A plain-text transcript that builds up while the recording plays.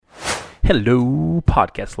Hello,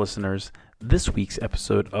 podcast listeners. This week's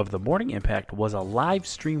episode of The Morning Impact was a live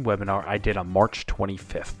stream webinar I did on March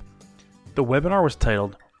 25th. The webinar was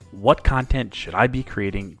titled, What Content Should I Be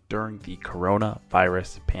Creating During the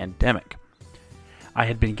Coronavirus Pandemic? I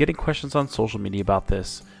had been getting questions on social media about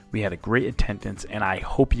this. We had a great attendance, and I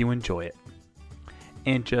hope you enjoy it.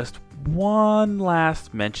 And just one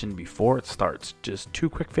last mention before it starts, just two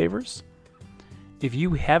quick favors. If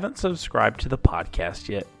you haven't subscribed to the podcast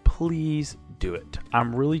yet, please do it.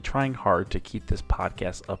 I'm really trying hard to keep this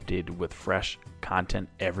podcast updated with fresh content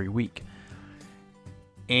every week.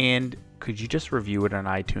 And could you just review it on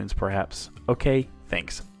iTunes perhaps? Okay,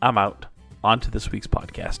 thanks. I'm out. On to this week's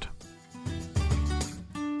podcast.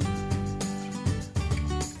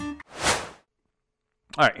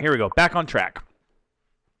 All right, here we go. Back on track.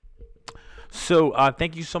 So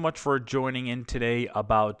thank you so much for joining in today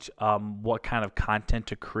about what kind of content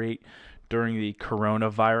to create during the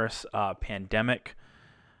coronavirus pandemic.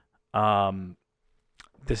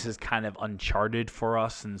 This is kind of uncharted for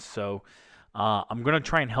us, and so I'm going to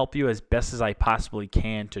try and help you as best as I possibly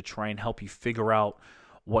can to try and help you figure out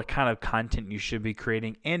what kind of content you should be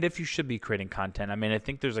creating and if you should be creating content. I mean, I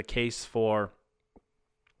think there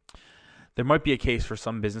might be a case for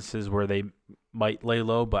some businesses where they might lay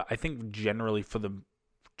low, but I think generally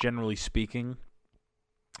speaking,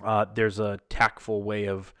 there's a tactful way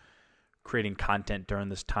of creating content during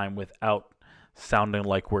this time without sounding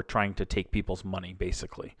like we're trying to take people's money,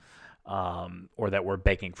 basically, or that we're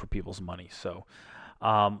begging for people's money. So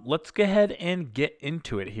let's go ahead and get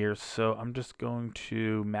into it here. So I'm just going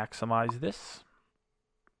to maximize this.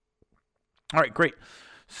 All right, great.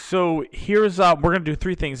 So here's, we're going to do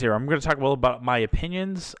three things here. I'm going to talk a little about my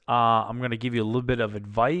opinions. I'm going to give you a little bit of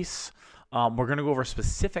advice. We're going to go over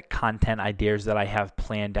specific content ideas that I have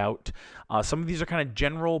planned out. Some of these are kind of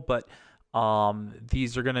general, but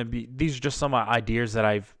these are just some ideas that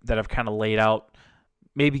I've kind of laid out.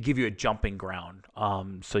 Maybe give you a jumping ground.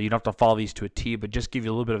 So you don't have to follow these to a T, but just give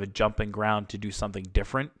you a little bit of a jumping ground to do something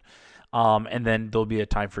different. And then there'll be a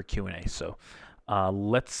time for Q&A. So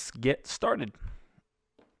let's get started.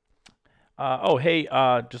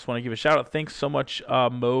 Just want to give a shout out. Thanks so much,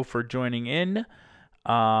 Mo, for joining in.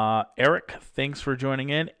 Eric, thanks for joining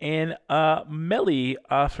in. And Melly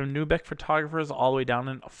from Newbeck Photographers all the way down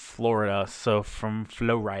in Florida. So from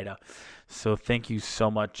Florida. So thank you so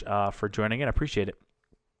much for joining in. I appreciate it.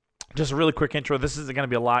 Just a really quick intro. This isn't going to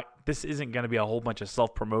be a lot. This isn't going to be a whole bunch of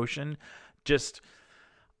self-promotion. Just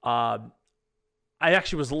I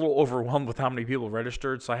actually was a little overwhelmed with how many people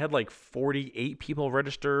registered. So I had like 48 people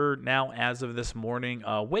register now as of this morning.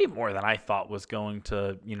 Way more than I thought was going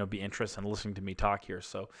to, be interested in listening to me talk here.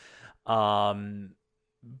 So,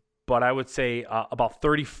 but I would say about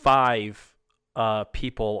 35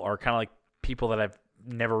 people are kind of like people that I've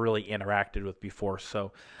never really interacted with before.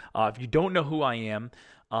 So if you don't know who I am,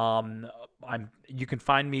 you can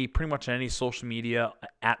find me pretty much on any social media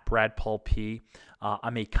at Brad Paul P.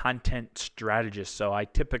 I'm a content strategist, so I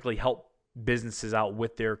typically help businesses out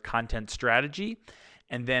with their content strategy,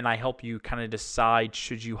 and then I help you kind of decide,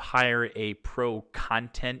 should you hire a pro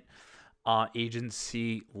content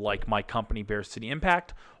agency like my company, Bear City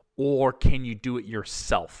Impact, or can you do it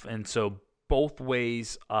yourself? And so both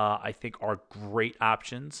ways, I think, are great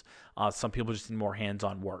options. Some people just need more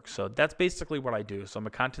hands-on work. So that's basically what I do. So I'm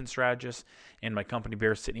a content strategist, and my company,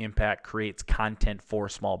 Bear City Impact, creates content for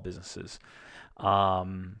small businesses.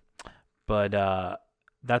 But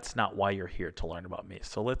that's not why you're here to learn about me.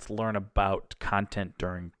 So let's learn about content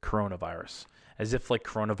during coronavirus. As if like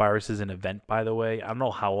coronavirus is an event, by the way. I don't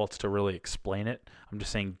know how else to really explain it. I'm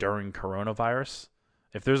just saying during coronavirus.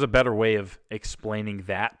 If there's a better way of explaining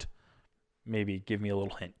that, maybe give me a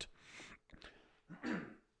little hint.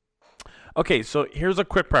 Okay, so here's a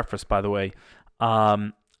quick preface, by the way.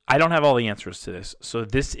 I don't have all the answers to this. So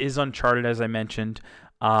this is uncharted, as I mentioned.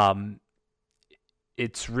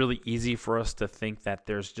 It's really easy for us to think that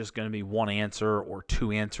there's just going to be one answer or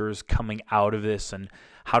two answers coming out of this, and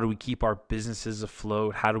how do we keep our businesses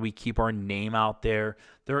afloat? How do we keep our name out there?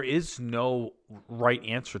 There is no right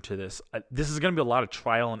answer to this. This is going to be a lot of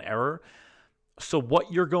trial and error. So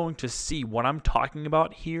what you're going to see, what I'm talking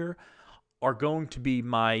about here, are going to be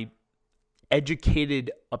my educated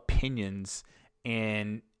opinions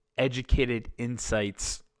and educated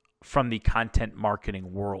insights from the content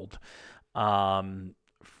marketing world.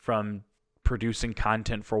 From producing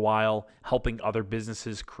content for a while, helping other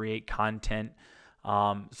businesses create content.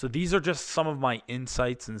 So these are just some of my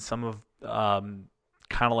insights and some of kind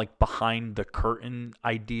of like behind the curtain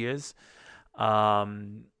ideas, that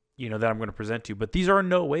I'm going to present to you. But these are in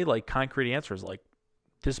no way like concrete answers. Like,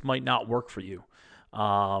 this might not work for you.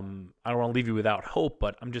 I don't want to leave you without hope,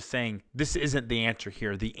 but I'm just saying this isn't the answer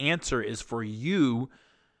here. The answer is for you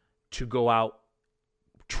to go out,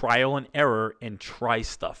 trial and error, and try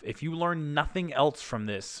stuff. If you learn nothing else from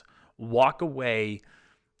this, walk away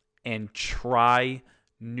and try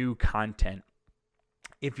new content.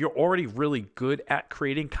 If you're already really good at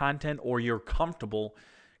creating content, or you're comfortable,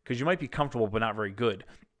 because you might be comfortable but not very good.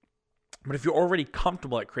 But if you're already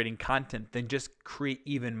comfortable at creating content, then just create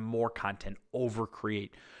even more content,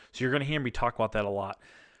 over-create. So you're going to hear me talk about that a lot.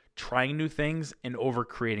 Trying new things and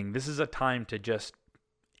over-creating. This is a time to just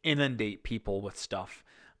inundate people with stuff.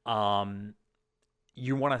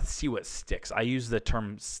 You want to see what sticks. I use the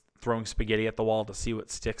term throwing spaghetti at the wall to see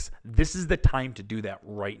what sticks. This is the time to do that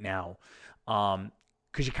right now,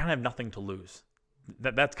 because you kind of have nothing to lose.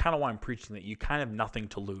 That's kind of why I'm preaching that. You kind of have nothing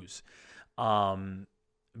to lose by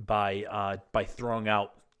throwing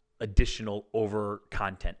out additional over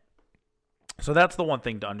content. So that's the one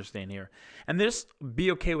thing to understand here. And just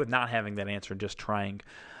be okay with not having that answer, just trying.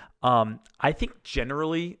 I think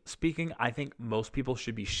generally speaking, I think most people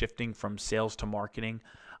should be shifting from sales to marketing.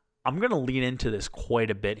 I'm going to lean into this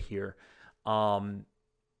quite a bit here. I'm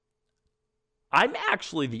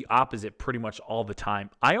actually the opposite pretty much all the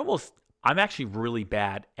time. I'm actually really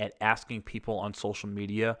bad at asking people on social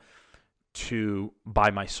media to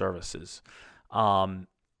buy my services.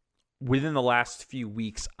 Within the last few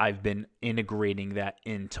weeks, I've been integrating that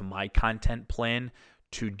into my content plan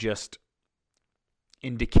to just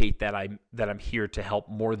indicate that I'm here to help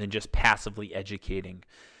more than just passively educating.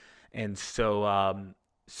 And so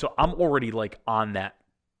so I'm already like on that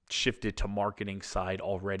shifted to marketing side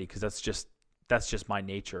already, because that's just my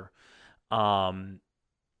nature. But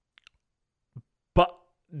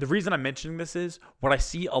the reason I'm mentioning this is what I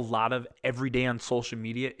see a lot of every day on social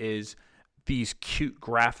media is these cute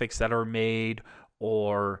graphics that are made,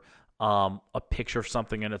 or a picture of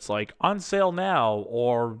something and it's like on sale now,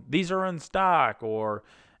 or these are in stock,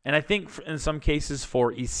 and I think in some cases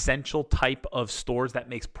for essential type of stores that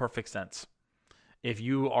makes perfect sense. If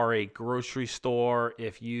you are a grocery store,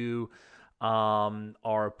 if you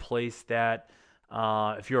are a place that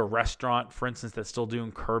if you're a restaurant, for instance, that's still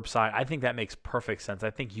doing curbside, I think that makes perfect sense.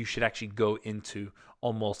 I think you should actually go into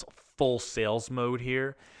almost full sales mode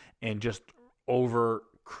here and just over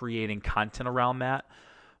creating content around that.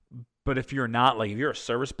 But if you're not, like if you're a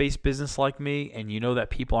service-based business like me and you know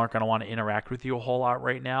that people aren't going to want to interact with you a whole lot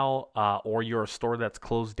right now, or you're a store that's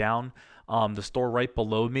closed down, the store right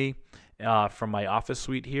below me from my office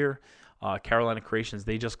suite here, Carolina Creations,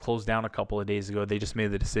 they just closed down a couple of days ago. They just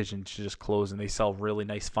made the decision to just close, and they sell really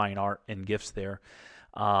nice fine art and gifts there.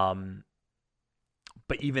 But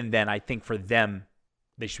even then, I think for them,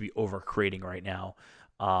 they should be over creating right now,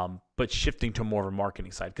 but shifting to more of a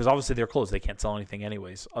marketing side, because obviously they're closed. They can't sell anything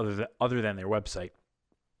anyways other than their website.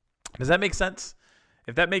 Does that make sense?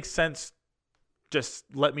 If that makes sense, just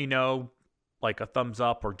let me know, like a thumbs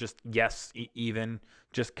up or just yes, even.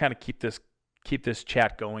 Just kind of keep this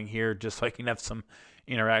chat going here, just so I can have some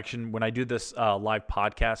interaction. When I do this live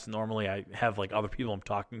podcast, normally I have like other people I'm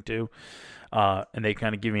talking to, and they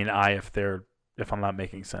kind of give me an eye if I'm not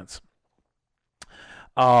making sense.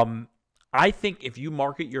 I think if you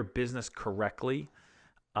market your business correctly,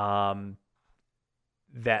 that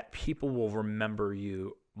people will remember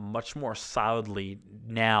you much more solidly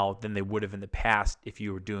now than they would have in the past if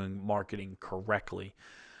you were doing marketing correctly.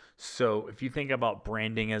 So if you think about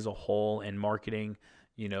branding as a whole and marketing,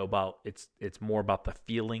 about it's more about the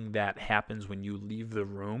feeling that happens when you leave the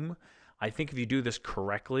room. I think if you do this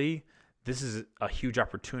correctly, this is a huge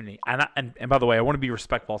opportunity. And by the way, I want to be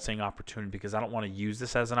respectful of saying opportunity, because I don't want to use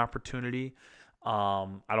this as an opportunity. I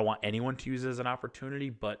don't want anyone to use it as an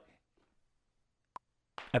opportunity, but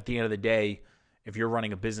at the end of the day, if you're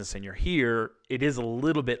running a business and you're here, it is a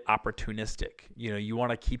little bit opportunistic. You want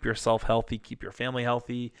to keep yourself healthy, keep your family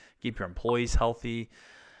healthy, keep your employees healthy.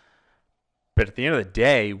 But at the end of the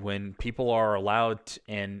day, when people are allowed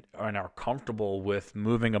and are comfortable with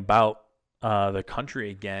moving about the country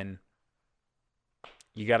again,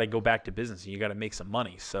 you got to go back to business and you got to make some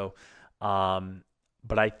money. So,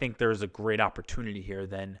 but I think there's a great opportunity here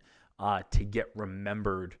then to get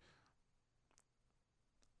remembered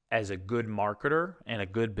as a good marketer and a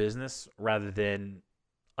good business, rather than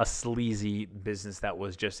a sleazy business that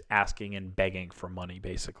was just asking and begging for money,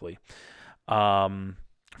 basically. From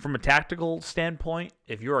a tactical standpoint,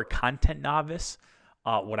 if you're a content novice,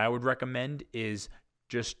 what I would recommend is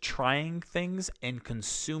just trying things and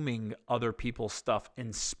consuming other people's stuff,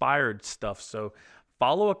 inspired stuff. So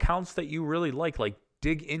follow accounts that you really like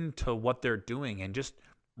dig into what they're doing and just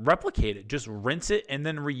replicate it, just rinse it and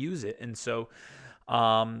then reuse it. And so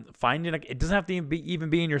Finding it doesn't have to even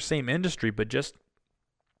be in your same industry, but just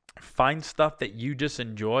find stuff that you just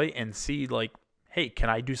enjoy and see like, hey, can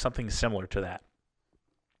I do something similar to that?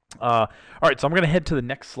 All right, so I'm gonna head to the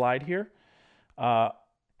next slide here.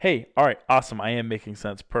 Hey, all right, awesome. I am making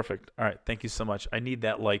sense. Perfect. All right, thank you so much. I need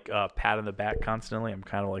that like pat on the back constantly. I'm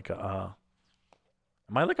kind of like am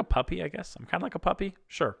I like a puppy? I guess I'm kind of like a puppy.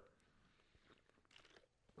 Sure.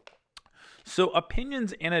 So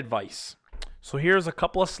opinions and advice. So here's a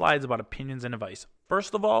couple of slides about opinions and advice.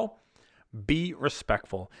 First of all, be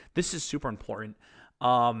respectful. This is super important.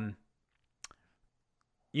 I'm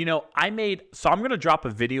going to drop a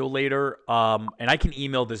video later, and I can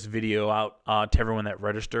email this video out to everyone that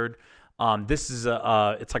registered. This is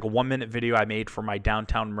it's like a 1-minute video I made for my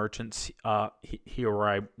downtown merchants here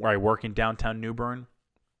where I work in downtown New Bern,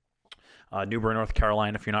 North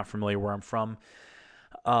Carolina, if you're not familiar where I'm from.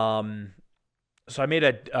 So I made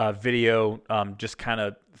a video just kind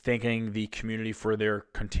of thanking the community for their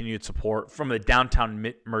continued support from the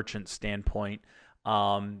downtown merchant standpoint,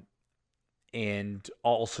 and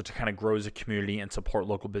also to kind of grow as a community and support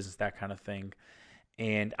local business, that kind of thing.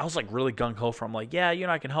 And I was like really gung-ho for, I'm like, yeah,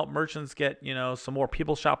 I can help merchants get, some more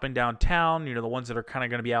people shopping downtown, the ones that are kind of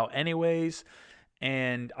going to be out anyways.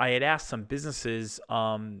 And I had asked some businesses,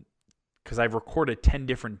 because I've recorded 10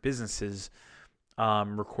 different businesses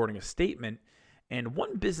recording a statement. And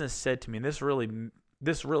one business said to me, and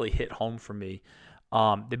this really hit home for me.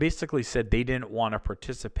 They basically said they didn't want to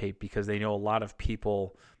participate because they know a lot of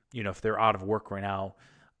people, if they're out of work right now,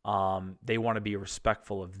 they want to be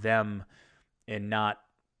respectful of them and not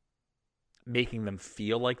making them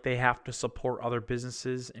feel like they have to support other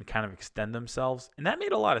businesses and kind of extend themselves. And that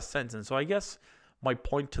made a lot of sense. And so I guess my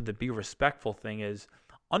point to the be respectful thing is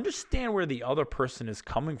understand where the other person is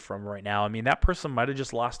coming from right now. I mean, that person might have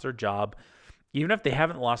just lost their job. Even if they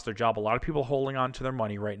haven't lost their job, a lot of people are holding on to their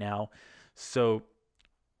money right now. So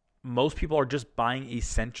most people are just buying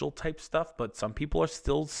essential type stuff, but some people are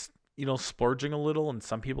still, splurging a little, and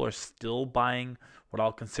some people are still buying what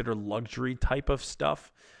I'll consider luxury type of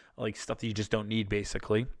stuff, like stuff that you just don't need,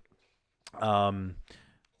 basically. I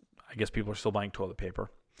guess people are still buying toilet paper.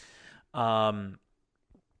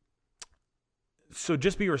 So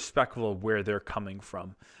just be respectful of where they're coming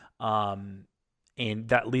from. And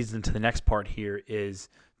that leads into the next part here is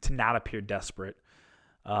to not appear desperate.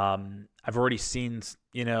 I've already seen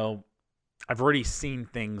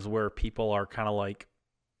things where people are kind of like,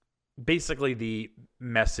 basically the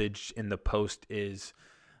message in the post is,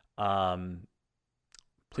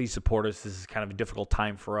 please support us. This is kind of a difficult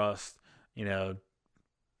time for us. The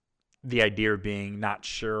idea being not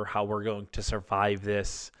sure how we're going to survive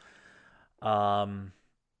this.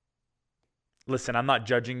 Listen, I'm not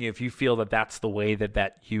judging you. If you feel that that's the way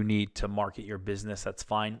that you need to market your business, that's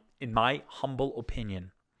fine. In my humble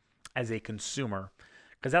opinion, as a consumer,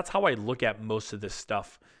 because that's how I look at most of this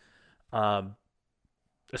stuff,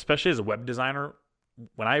 especially as a web designer,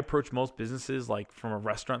 when I approach most businesses, like from a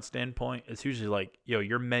restaurant standpoint, it's usually like,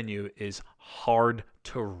 your menu is hard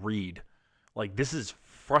to read. Like, this is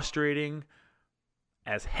frustrating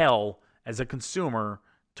as hell as a consumer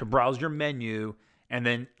to browse your menu, and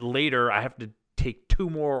then later I have to take 2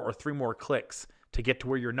 more or 3 more clicks to get to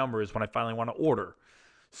where your number is when I finally want to order.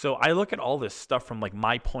 So I look at all this stuff from like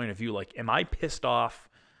my point of view, like, am I pissed off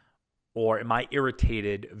or am I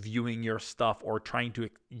irritated viewing your stuff or trying to,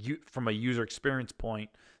 from a user experience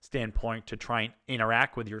standpoint, to try and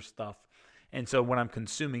interact with your stuff? And so when I'm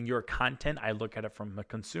consuming your content, I look at it from a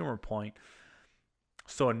consumer point.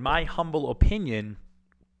 So in my humble opinion,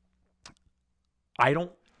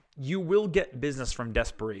 you will get business from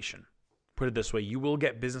desperation. Put it this way, you will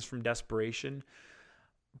get business from desperation,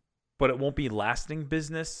 but it won't be lasting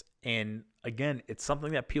business. And again, it's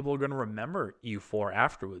something that people are going to remember you for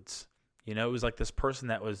afterwards. It was like this person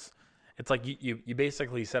it's like you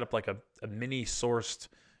basically set up like a mini sourced,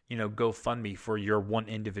 GoFundMe for your one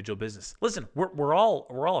individual business. Listen, we're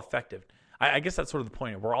all affected. I guess that's sort of the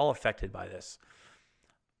point. We're all affected by this.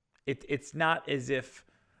 It's not as if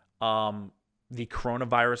the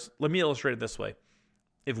coronavirus, let me illustrate it this way.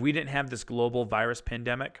 If we didn't have this global virus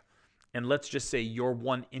pandemic, and let's just say your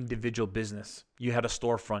one individual business, you had a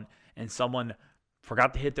storefront and someone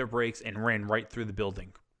forgot to hit their brakes and ran right through the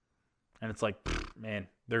building. And it's like, man,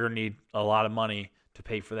 they're going to need a lot of money to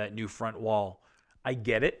pay for that new front wall. I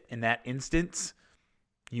get it. In that instance,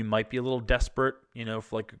 you might be a little desperate,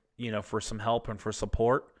 for some help and for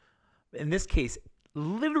support. In this case,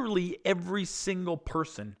 literally every single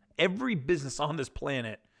person, every business on this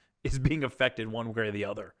planet is being affected one way or the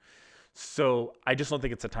other. So I just don't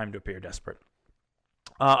think it's a time to appear desperate.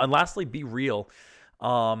 And lastly, be real.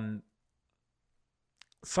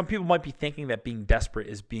 some people might be thinking that being desperate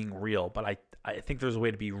is being real, but I think there's a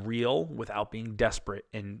way to be real without being desperate.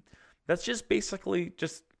 And that's just basically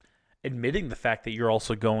just admitting the fact that you're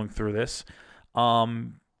also going through this.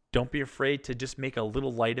 Don't be afraid to just make a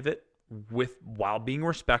little light of it while being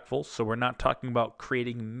respectful. So we're not talking about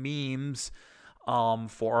creating memes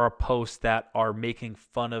for our posts that are making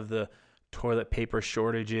fun of the toilet paper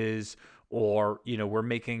shortages, or we're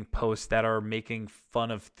making posts that are making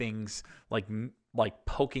fun of things like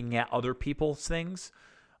poking at other people's things.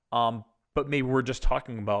 But maybe we're just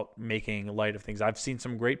talking about making light of things. I've seen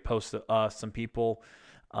some great posts. Some people,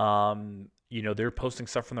 they're posting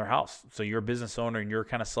stuff from their house. So you're a business owner and you're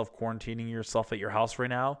kind of self-quarantining yourself at your house right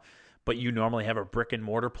now, but you normally have a brick and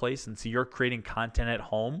mortar place. And so you're creating content at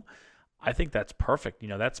home. I think that's perfect.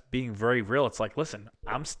 That's being very real. It's like, listen,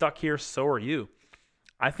 I'm stuck here. So are you.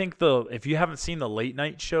 I think if you haven't seen the late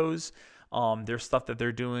night shows, there's stuff that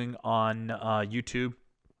they're doing on YouTube.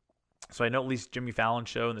 So I know at least Jimmy Fallon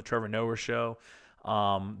show and the Trevor Noah show,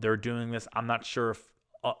 they're doing this. I'm not sure if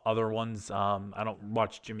other ones. I don't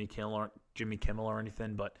watch Jimmy Kimmel or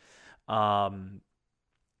anything, but there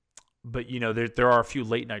are a few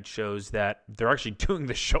late night shows that they're actually doing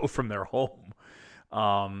the show from their home.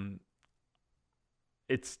 I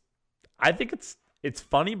think it's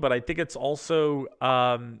funny, but I think it's also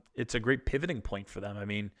it's a great pivoting point for them. I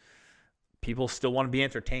mean, people still want to be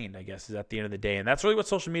entertained, I guess, is at the end of the day. And that's really what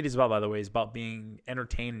social media is about, by the way, is about being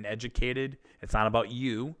entertained and educated. It's not about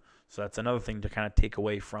you. So that's another thing to kind of take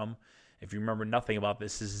away from. If you remember nothing about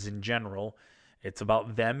this is in general, it's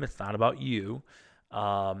about them. It's not about you.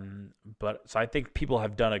 But so I think people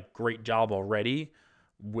have done a great job already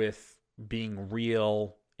with being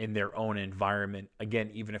real in their own environment. Again,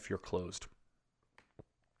 even if you're closed.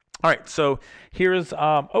 All right. So here's,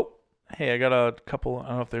 hey, I got a couple. I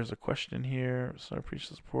don't know if there's a question here. So I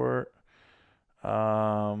appreciate the support.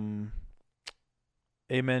 Amen,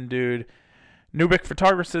 dude. Nubik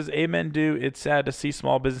Photographer says, amen, dude. It's sad to see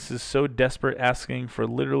small businesses so desperate, asking for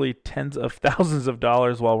literally tens of thousands of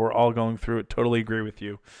dollars while we're all going through it. Totally agree with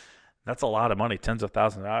you. That's a lot of money, tens of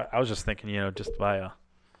thousands. I was just thinking, just buy a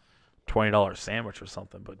 $20 sandwich or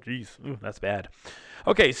something. But geez, that's bad.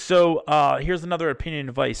 Okay, so here's another opinion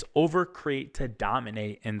advice. Overcreate to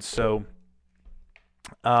dominate. And so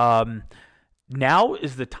now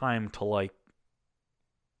is the time to,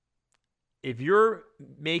 if you're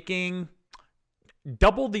making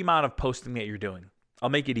double the amount of posting that you're doing. I'll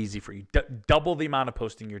make it easy for you. Double the amount of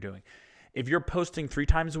posting you're doing. If you're posting 3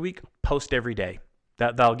 times a week, post every day.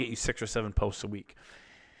 That'll get you 6 or 7 posts a week.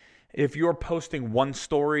 If you're posting 1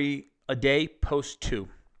 story a day, post 2.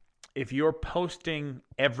 If you're posting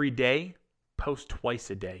every day, post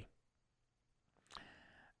twice a day.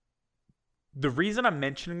 The reason I'm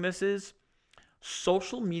mentioning this is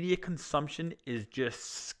social media consumption is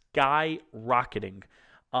just skyrocketing.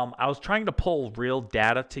 I was trying to pull real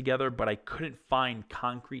data together, but I couldn't find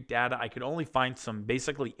concrete data. I could only find some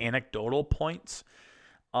basically anecdotal points.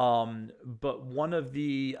 But one of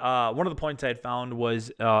the points I had found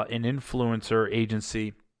was an influencer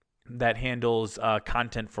agency that handles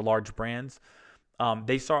content for large brands.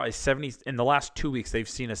 They saw in the last 2 weeks, they've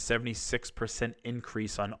seen a 76%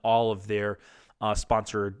 increase on all of their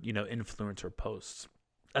sponsored, influencer posts.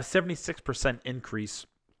 A 76% increase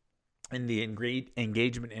in the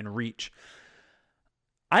engagement and reach.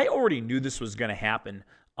 I already knew this was going to happen.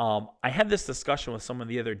 I had this discussion with someone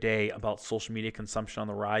the other day about social media consumption on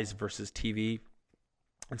the rise versus TV.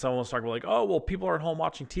 And someone was talking about oh, well, people are at home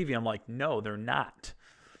watching TV. I'm like, no, they're not.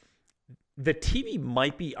 The TV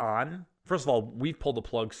might be on. First of all, we've pulled the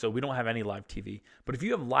plug, so we don't have any live TV. But if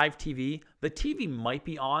you have live TV, the TV might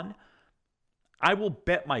be on. I will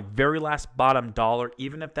bet my very last bottom dollar,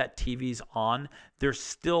 even if that TV's on, they're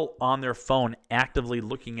still on their phone, actively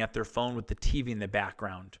looking at their phone with the TV in the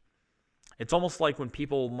background. It's almost like when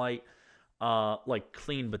people might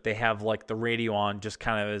clean, but they have the radio on just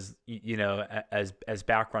kind of as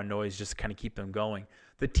background noise, just to kind of keep them going.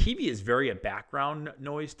 The TV is very a background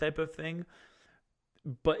noise type of thing.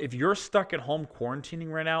 But if you're stuck at home quarantining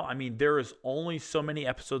right now, I mean, there is only so many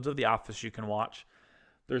episodes of The Office you can watch.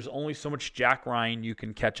 There's only so much Jack Ryan you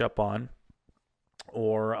can catch up on,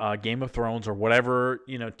 or Game of Thrones, or whatever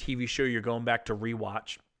TV show you're going back to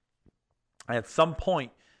rewatch. And at some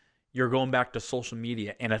point, you're going back to social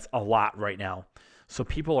media, and it's a lot right now. So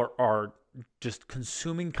people are just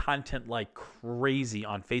consuming content like crazy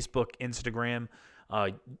on Facebook, Instagram,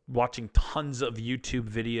 watching tons of YouTube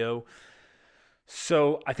video.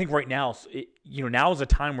 So I think right now, now is a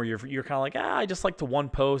time where you're kind of like, I just like to one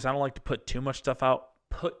post. I don't like to put too much stuff out.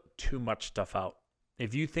 Put too much stuff out.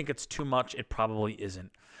 If you think it's too much, it probably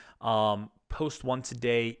isn't. post once a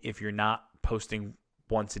day if you're not posting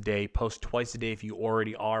once a day. Post twice a day if you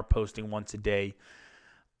already are posting once a day.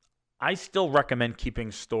 I still recommend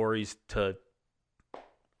keeping stories to,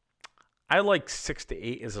 I like 6 to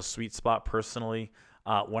 8 is a sweet spot personally.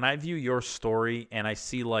 When I view your story and I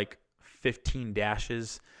see like 15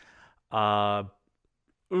 dashes, I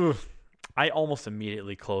almost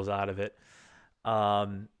immediately close out of it.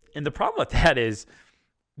 And the problem with that is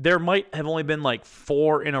there might have only been like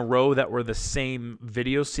 4 in a row that were the same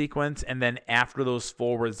video sequence, and then after those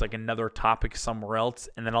 4 was like another topic somewhere else,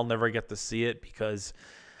 and then I'll never get to see it because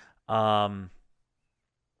I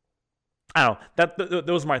don't know.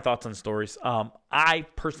 Those are my thoughts on stories. I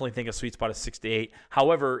personally think a sweet spot is 6 to 8.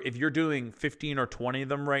 However, if you're doing 15 or 20 of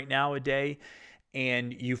them right now a day,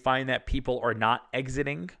 and you find that people are not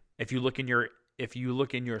exiting, if you look in your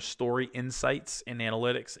story insights and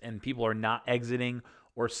analytics, and people are not exiting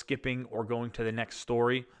or skipping or going to the next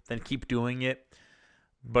story, then keep doing it.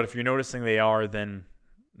 But if you're noticing they are, then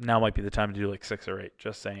now might be the time to do like 6 or 8.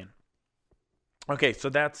 Just saying. Okay, so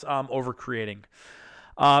that's over creating.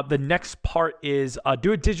 The next part is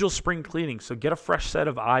do a digital spring cleaning. So get a fresh set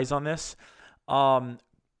of eyes on this.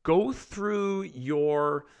 Go through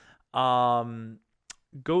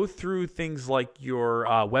things like your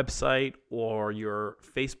website or your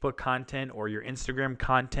Facebook content or your Instagram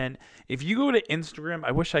content. If you go to Instagram,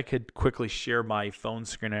 I wish I could quickly share my phone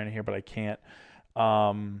screen on here, but I can't.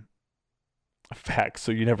 Facts.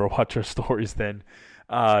 So you never watch our stories then.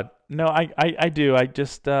 No, I do. I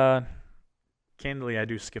just... candidly, I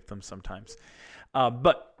do skip them sometimes.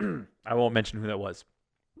 But I won't mention who that was.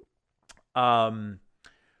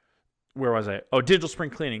 Where was I? Oh, digital spring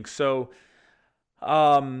cleaning. So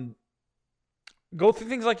go through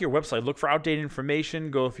things like your website. Look for outdated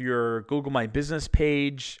information. Go through your Google My Business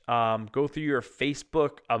page. Go through your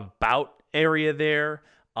Facebook About area there.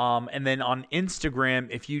 And then on Instagram,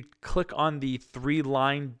 if you click on the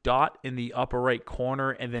 3-line dot in the upper right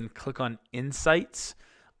corner and then click on Insights,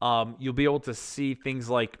 you'll be able to see things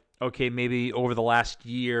like, okay, maybe over the last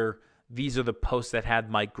year, these are the posts that had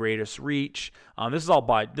my greatest reach. This is all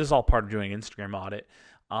part of doing an Instagram audit.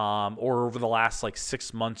 Or over the last like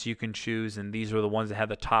 6 months, you can choose, and these are the ones that had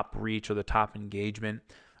the top reach or the top engagement.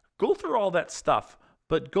 Go through all that stuff,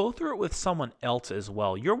 but go through it with someone else as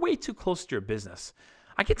well. You're way too close to your business.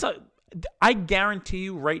 I guarantee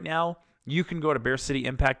you right now, you can go to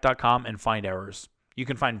bearcityimpact.com and find errors. You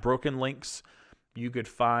can find broken links. You could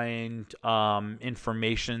find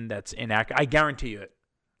information that's inaccurate. I guarantee you it.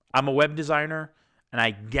 I'm a web designer, and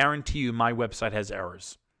I guarantee you my website has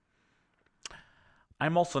errors.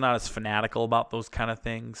 I'm also not as fanatical about those kind of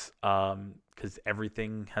things because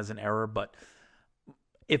everything has an error. But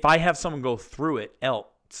if I have someone go through it,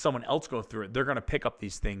 someone else go through it, they're going to pick up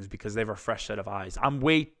these things because they have a fresh set of eyes. I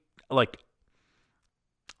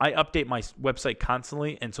update my website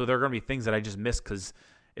constantly, and so there are going to be things that I just miss because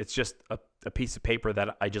it's just a piece of paper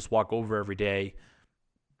that I just walk over every day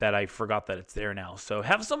that I forgot that it's there now. So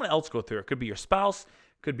have someone else go through it. Could be your spouse,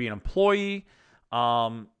 could be an employee,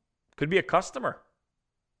 could be a customer.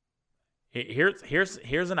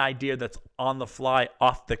 Here's an idea that's on the fly,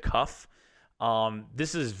 off the cuff.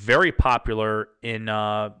 This is very popular in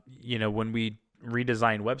when we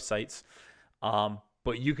redesign websites.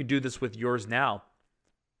 But you can do this with yours now.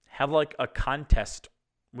 Have like a contest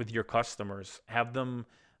with your customers. Have them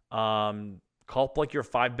call up like your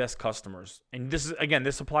 5 best customers. And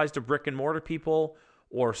this applies to brick and mortar people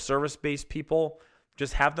or service-based people.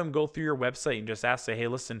 Just have them go through your website and just say, hey,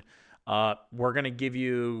 listen, we're going to give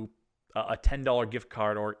you a $10 gift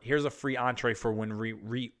card, or here's a free entree for when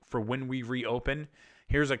we reopen.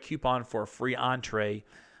 Here's a coupon for a free entree.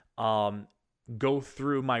 Go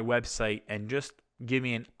through my website and just give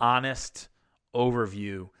me an honest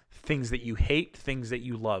overview. Things that you hate, things that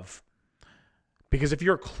you love. Because if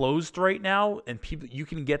you're closed right now and you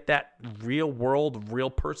can get that real world, real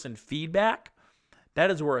person feedback,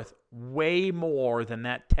 that is worth way more than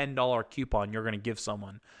that $10 coupon you're going to give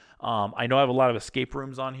someone. I know I have a lot of escape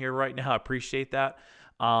rooms on here right now. I appreciate that.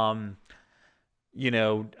 Depending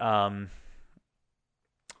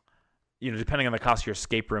on the cost of your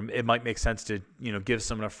escape room, it might make sense to, give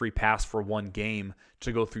someone a free pass for one game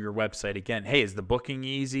to go through your website again. Hey, is the booking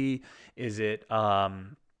easy? Is it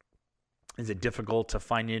difficult to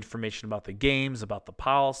find information about the games, about the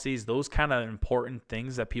policies, those kind of important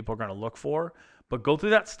things that people are going to look for? But go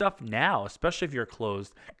through that stuff now, especially if you're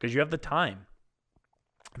closed, because you have the time.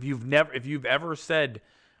 If you've ever said,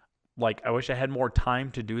 like, I wish I had more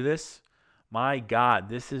time to do this, my God,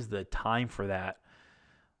 this is the time for that.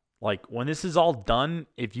 Like, when this is all done,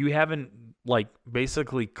 if you haven't, like,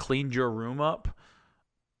 basically cleaned your room up,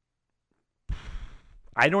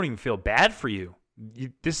 I don't even feel bad for you.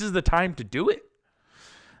 This is the time to do it.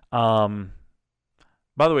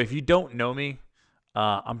 By the way, if you don't know me,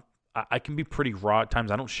 I can be pretty raw at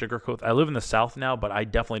times. I don't sugarcoat. I live in the South now, but I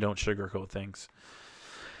definitely don't sugarcoat things.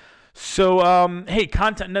 So, hey,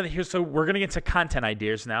 content here. So we're going to get to content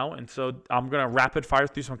ideas now. And so I'm going to rapid fire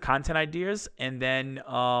through some content ideas, and then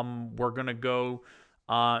we're going to go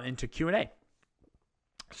into Q&A.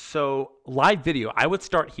 So live video, I would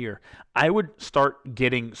start here. I would start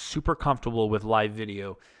getting super comfortable with live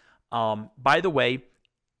video. By the way,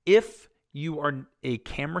 if you are a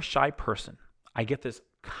camera shy person, I get this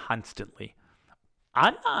constantly.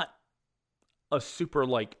 I'm not a super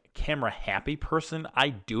camera happy person. I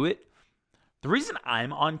do it. The reason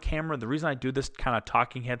I'm on camera, the reason I do this kind of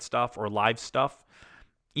talking head stuff or live stuff,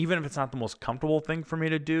 even if it's not the most comfortable thing for me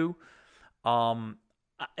to do,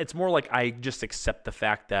 it's more like I just accept the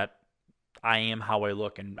fact that I am how I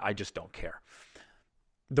look and I just don't care.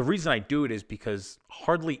 The reason I do it is because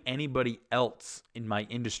hardly anybody else in my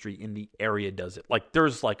industry in the area does it.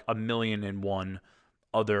 There's 1,000,001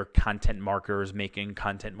 other content marketers making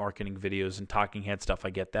content marketing videos and talking head stuff.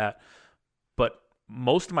 I get that. But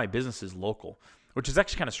most of my business is local, which is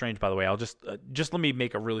actually kind of strange, by the way. I'll just let me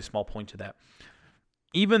make a really small point to that.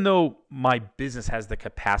 Even though my business has the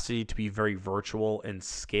capacity to be very virtual and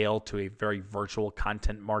scale to a very virtual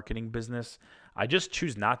content marketing business, I just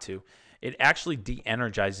choose not to. It actually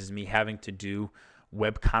de-energizes me having to do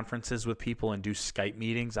web conferences with people and do Skype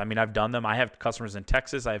meetings. I mean, I've done them. I have customers in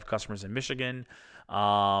Texas. I have customers in Michigan.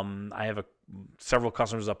 I have several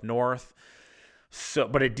customers up north.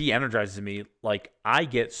 But it de-energizes me. I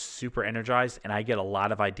get super energized and I get a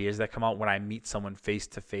lot of ideas that come out when I meet someone face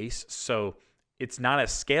to face. So it's not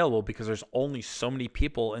as scalable because there's only so many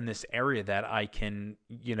people in this area that I can,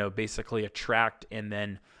 basically attract and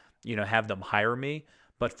then, have them hire me.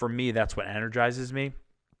 But for me, that's what energizes me.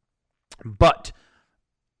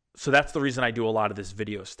 So that's the reason I do a lot of this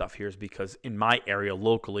video stuff here, is because in my area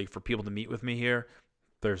locally, for people to meet with me here,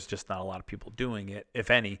 there's just not a lot of people doing it,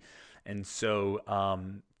 if any. And so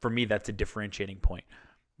for me, that's a differentiating point.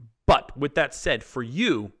 But with that said, for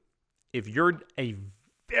you, if you're a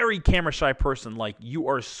very camera shy person, you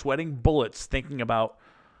are sweating bullets thinking about,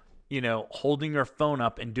 holding your phone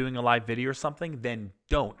up and doing a live video or something, then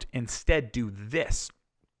don't. Instead, do this.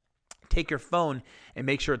 Take your phone and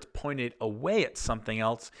make sure it's pointed away at something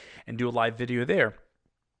else and do a live video there.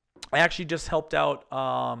 I actually just helped out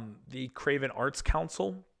the Craven Arts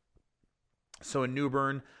Council. So in New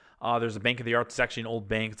Bern, there's a Bank of the Arts. It's actually an old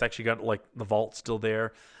bank. It's actually got the vault still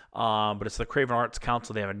there. But it's the Craven Arts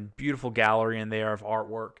Council. They have a beautiful gallery in there of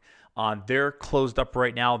artwork. They're closed up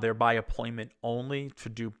right now. They're by appointment only to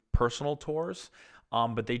do personal tours.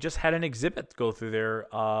 But they just had an exhibit go through there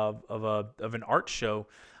of an art show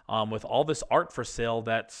with all this art for sale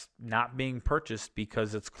that's not being purchased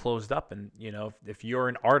because it's closed up. And, if you're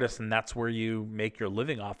an artist and that's where you make your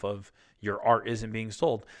living off of, your art isn't being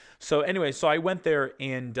sold. So anyway, I went there,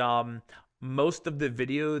 and most of the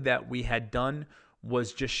video that we had done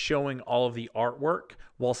was just showing all of the artwork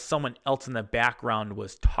while someone else in the background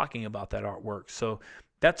was talking about that artwork. So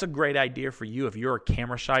that's a great idea for you. If you're a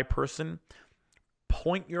camera shy person,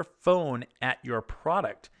 point your phone at your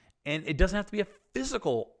product. And it doesn't have to be a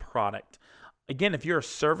physical product. Again, if you're a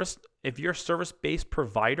service-based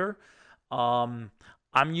provider, I'm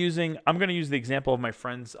going to use the example of my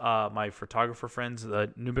friends, my photographer friends,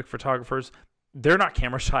 the Nubic photographers. They're not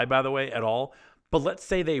camera shy, by the way, at all. But let's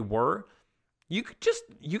say they were. You could just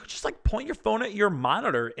point your phone at your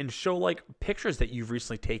monitor and show pictures that you've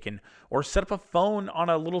recently taken, or set up a phone on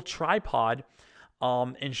a little tripod,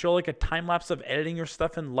 and show a time lapse of editing your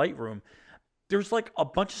stuff in Lightroom. There's a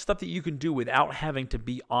bunch of stuff that you can do without having to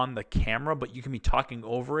be on the camera, but you can be talking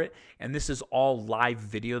over it. And this is all live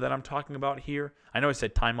video that I'm talking about here. I know I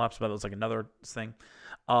said time lapse, but that was another thing.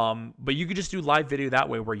 But you could just do live video that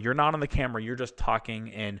way, where you're not on the camera, you're just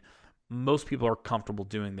talking, and most people are comfortable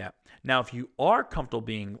doing that. Now, if you are comfortable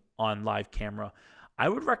being on live camera, I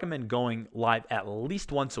would recommend going live at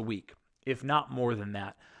least once a week, if not more than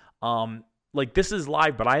that. This is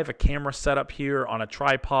live, but I have a camera set up here on a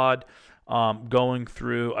tripod, going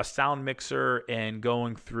through a sound mixer and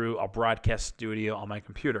going through a broadcast studio on my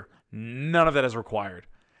computer. None of that is required.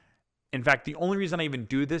 In fact, the only reason I even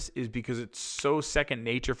do this is because it's so second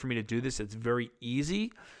nature for me to do this. It's very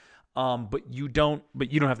easy. But you don't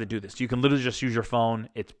have to do this. You can literally just use your phone.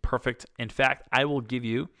 It's perfect. In fact, I will give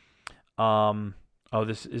you,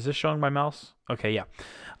 is this showing my mouse? Okay. Yeah.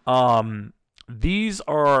 These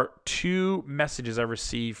are two messages I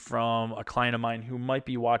received from a client of mine who might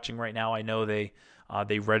be watching right now. I know they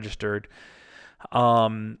registered.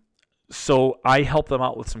 So I helped them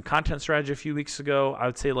out with some content strategy a few weeks ago. I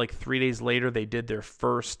would say like 3 days later, they did their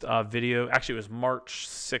first video. Actually, it was March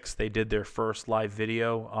 6th. They did their first live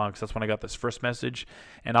video because that's when I got this first message.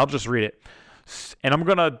 And I'll just read it. And I'm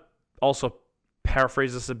going to also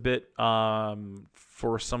paraphrase this a bit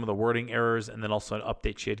for some of the wording errors and then also an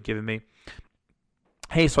update she had given me.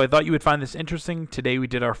 Hey, so I thought you would find this interesting. Today we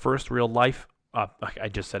did our first real life. I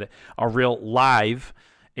just said it. Our real live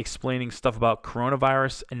explaining stuff about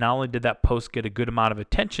coronavirus, and not only did that post get a good amount of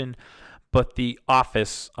attention, but The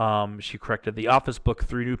Office, she corrected, The Office booked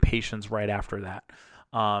 3 new patients right after that.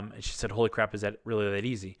 And she said, holy crap, is that really that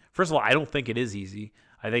easy? First of all, I don't think it is easy.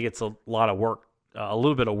 I think it's a lot of work, a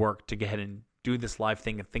little bit of work to go ahead and do this live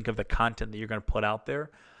thing and think of the content that you're going to put out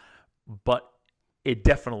there, but it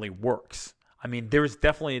definitely works. I mean, there's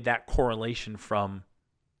definitely that correlation from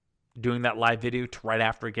doing that live video to right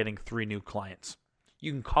after getting 3 new clients.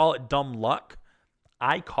 You can call it dumb luck.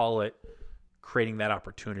 I call it creating that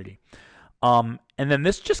opportunity. And then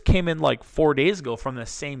this just came in like 4 days ago from the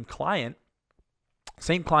same client.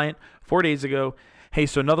 Same client, 4 days ago. Hey,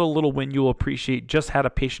 so another little win you'll appreciate. Just had a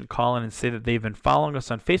patient call in and say that they've been following us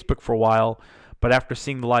on Facebook for a while, but after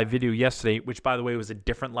seeing the live video yesterday, which by the way was a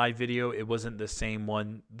different live video, it wasn't the same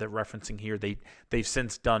one they're referencing here. They've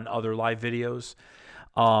since done other live videos.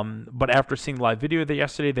 But after seeing the live video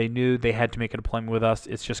yesterday, they knew they had to make an appointment with us.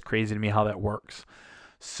 It's just crazy to me how that works.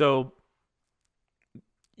 So,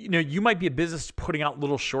 you might be a business putting out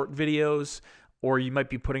little short videos, or you might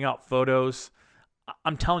be putting out photos.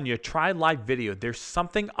 I'm telling you, try live video. There's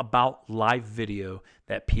something about live video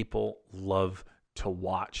that people love to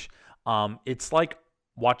watch. It's like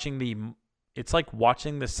watching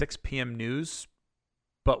the 6 p.m. news,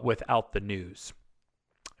 but without the news.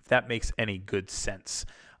 If that makes any good sense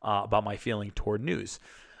about my feeling toward news.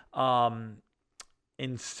 There's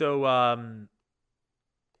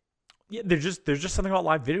just something about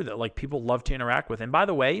live video that like people love to interact with. And by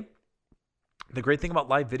the way, the great thing about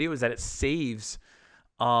live video is that it saves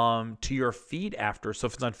to your feed after. So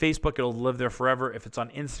if it's on Facebook, it'll live there forever. If it's on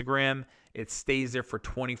Instagram, it stays there for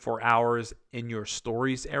 24 hours in your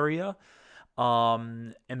stories area.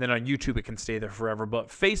 And then on YouTube, it can stay there forever. But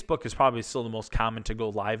Facebook is probably still the most common to go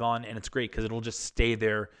live on, and it's great because it'll just stay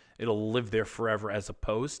there. It'll live there forever as a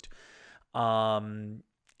post. And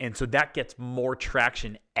so that gets more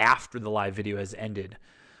traction after the live video has ended.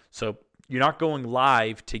 So you're not going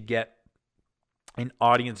live to get an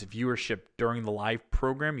audience viewership during the live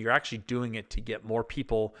program. You're actually doing it to get more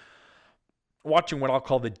people watching what I'll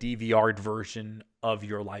call the DVR'd version of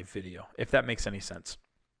your live video, if that makes any sense.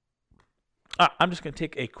 I'm just going to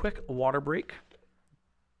take a quick water break.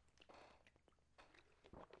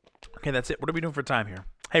 Okay, that's it. What are we doing for time here?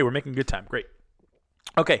 Hey, we're making good time. Great.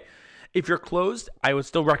 Okay, if you're closed, I would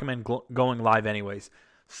still recommend going live anyways.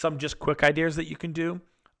 Some just quick ideas that you can do.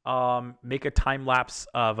 Make a time lapse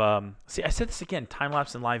of, I said this again, time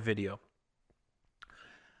lapse in live video.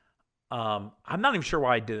 I'm not even sure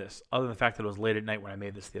why I did this, other than the fact that it was late at night when I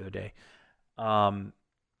made this the other day.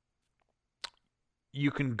 You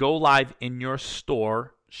can go live in your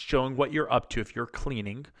store showing what you're up to if you're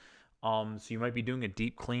cleaning. So you might be doing a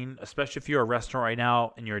deep clean, especially if you're a restaurant right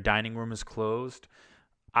now and your dining room is closed.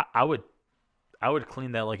 I would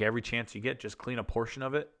clean that like every chance you get. Just clean a portion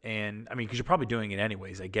of it. And I mean, because you're probably doing it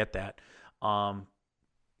anyways. I get that.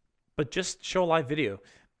 But just show a live video.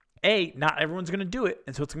 Not everyone's going to do it.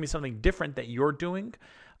 And so it's going to be something different that you're doing.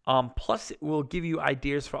 Plus, it will give you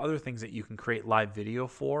ideas for other things that you can create live video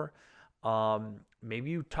for.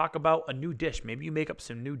 Maybe you talk about a new dish. Maybe you make up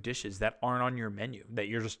some new dishes that aren't on your menu that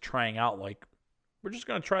you're just trying out. Like, we're just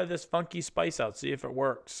going to try this funky spice out, see if it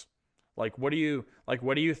works. What do you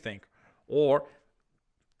think? Or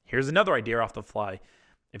here's another idea off the fly.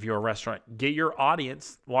 If you're a restaurant, get your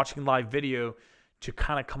audience watching live video to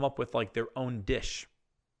kind of come up with like their own dish.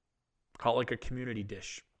 Call it like a community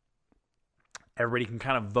dish. Everybody can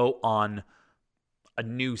kind of vote on a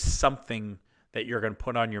new something that you're going to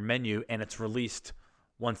put on your menu, and it's released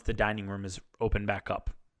once the dining room is open back up.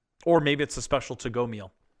 Or maybe it's a special to-go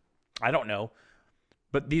meal. I don't know.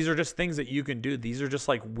 But these are just things that you can do. These are just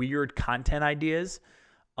like weird content ideas.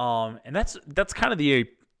 And that's kind of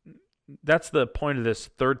that's the point of this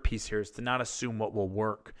third piece here, is to not assume what will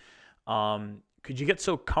work. Could you get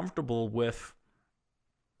so comfortable with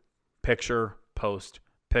picture, post,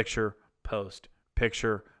 picture, post,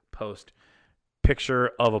 picture, post,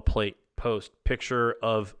 picture of a plate, post, picture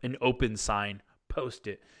of an open sign, post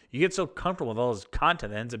it. You get so comfortable with all this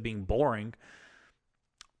content that ends up being boring.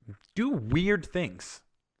 Do weird things.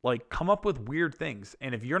 Like, come up with weird things.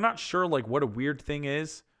 And if you're not sure like what a weird thing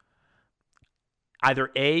is,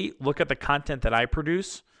 either A, look at the content that I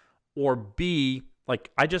produce, or B, like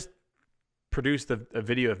I just produced a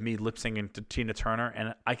video of me lip syncing to Tina Turner,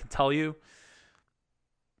 and I can tell you,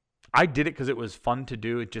 I did it because it was fun to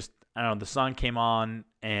do. It just, I don't know, the song came on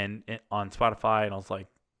on Spotify, and I was like,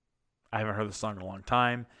 I haven't heard the song in a long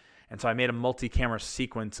time. And so I made a multi-camera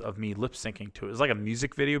sequence of me lip syncing to it. It was like a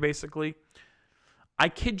music video, basically. I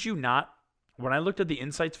kid you not, when I looked at the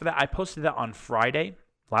insights for that, I posted that on Friday,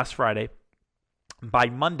 last Friday. By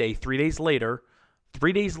Monday, 3 days later,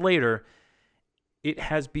 it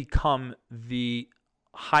has become the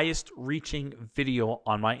highest reaching video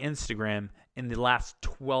on my Instagram in the last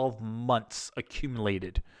 12 months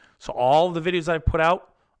accumulated. So all the videos I've put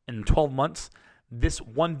out in 12 months, this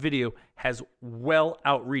one video has well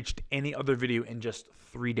outreached any other video in just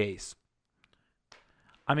 3 days.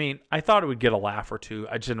 I mean, I thought it would get a laugh or two.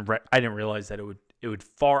 I didn't realize that it would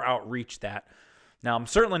far outreach that. Now, I'm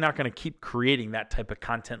certainly not going to keep creating that type of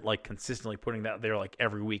content, like consistently putting that there like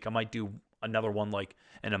every week. I might do another one like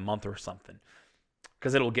in a month or something,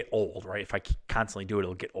 because it'll get old, right? If I constantly do it,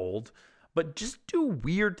 it'll get old. But just do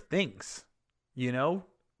weird things, you know?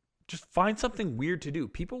 Just find something weird to do.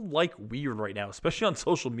 People like weird right now, especially on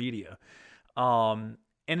social media. And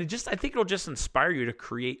I think it'll just inspire you to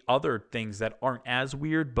create other things that aren't as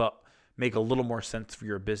weird, but make a little more sense for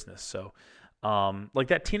your business. So, like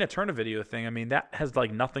that Tina Turner video thing, I mean, that has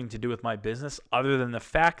like nothing to do with my business other than the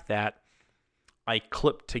fact that I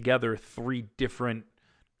clipped together 3 different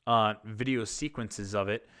video sequences of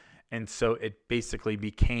it. And so it basically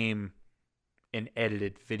became an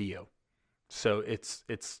edited video. So it's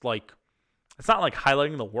like, it's not like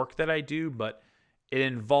highlighting the work that I do, but it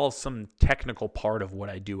involves some technical part of what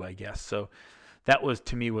I do, I guess. So that was,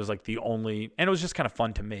 to me, was like the only, and it was just kind of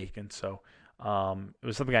fun to make. And so it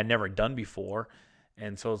was something I'd never done before.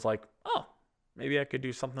 And so it's like, oh, maybe I could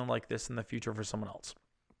do something like this in the future for someone else.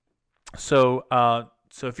 So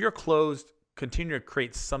if you're closed, continue to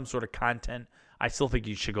create some sort of content. I still think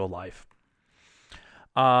you should go live.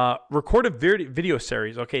 Record a video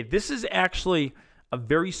series. Okay, this is actually a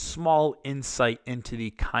very small insight into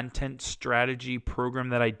the content strategy program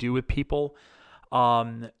that I do with people.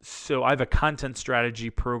 So I have a content strategy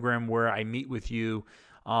program where I meet with you.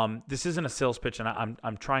 This isn't a sales pitch, and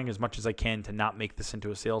I'm trying as much as I can to not make this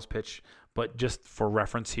into a sales pitch, but just for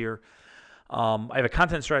reference here. I have a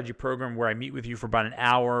content strategy program where I meet with you for about an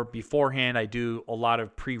hour. Beforehand, I do a lot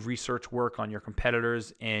of pre-research work on your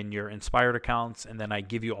competitors and your Inspired accounts, and then I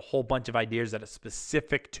give you a whole bunch of ideas that are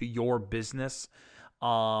specific to your business.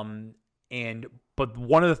 But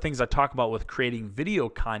one of the things I talk about with creating video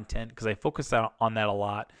content, because I focus on that a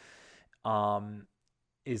lot,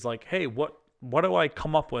 is like, hey, what do I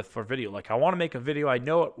come up with for video? Like, I want to make a video. I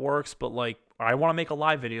know it works, but like, I want to make a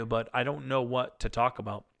live video, but I don't know what to talk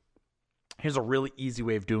about. Here's a really easy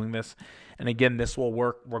way of doing this. And again, this will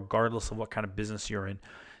work regardless of what kind of business you're in.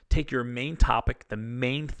 Take your main topic, the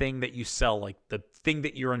main thing that you sell, like the thing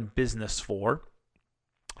that you're in business for,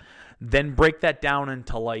 then break that down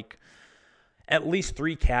into like at least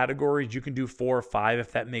 3 categories. You can do 4 or 5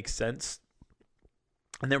 if that makes sense.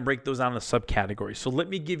 And then break those down into subcategories. So let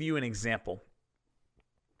me give you an example.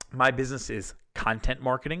 My business is content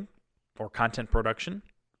marketing or content production.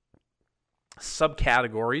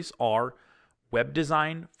 Subcategories are web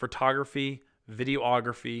design, photography,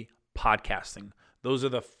 videography, podcasting. Those are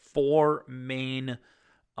the 4 main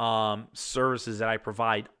services that I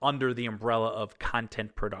provide under the umbrella of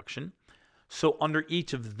content production. So under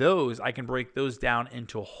each of those, I can break those down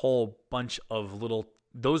into a whole bunch of little,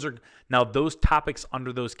 those topics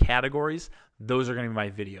under those categories, those are going to be my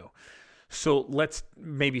video. So let's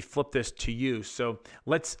maybe flip this to you. So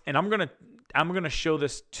I'm going to show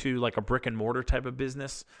this to like a brick and mortar type of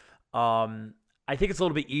business. I think it's a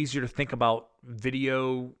little bit easier to think about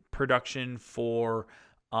video production for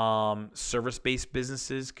service-based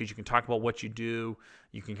businesses, because you can talk about what you do.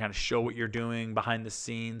 You can kind of show what you're doing behind the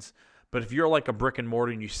scenes. But if you're like a brick and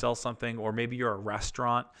mortar and you sell something, or maybe you're a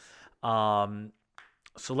restaurant, so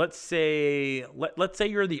let's say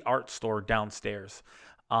you're the art store downstairs,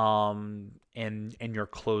 and you're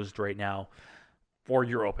closed right now, or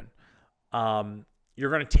you're open. You're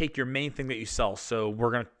going to take your main thing that you sell. So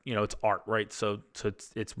we're going to, it's art, right? So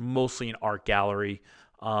it's mostly an art gallery,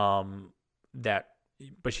 but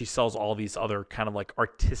she sells all these other kind of like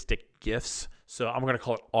artistic gifts. So I'm going to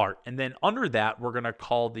call it art. And then under that, we're going to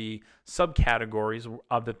call the subcategories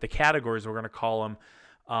of the categories. We're going to call them,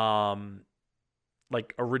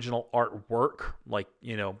 like original artwork, like,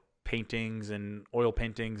 paintings and oil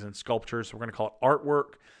paintings and sculptures. So we're going to call it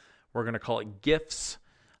artwork. We're going to call it gifts.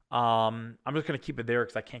 I'm just going to keep it there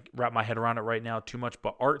because I can't wrap my head around it right now too much,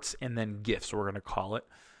 but arts and then gifts, we're going to call it.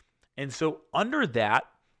 And so under that,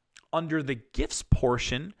 under the gifts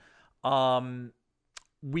portion,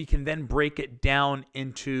 we can then break it down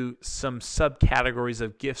into some subcategories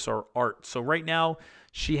of gifts or art. So right now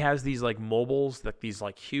she has these like mobiles, like these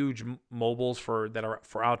like huge mobiles that are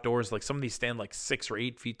for outdoors. Like some of these stand like 6 or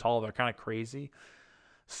 8 feet tall. They're kind of crazy.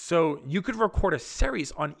 So you could record a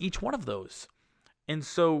series on each one of those. And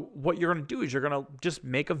so what you're going to do is you're going to just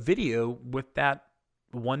make a video with that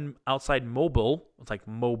one outside mobile. It's like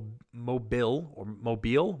mobile.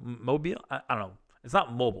 I don't know. It's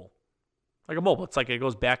not mobile. Like a mobile. It's like it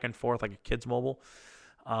goes back and forth like a kid's mobile.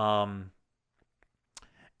 And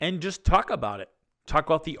just talk about it. Talk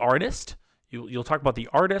about the artist. You'll talk about the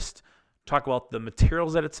artist. Talk about the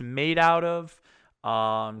materials that it's made out of.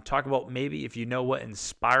 Talk about maybe if you know what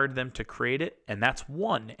inspired them to create it. And that's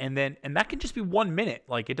one. And that can just be 1 minute.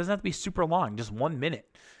 Like it doesn't have to be super long. Just 1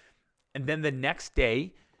 minute. And then the next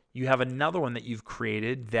day, you have another one that you've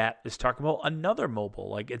created that is talking about another mobile.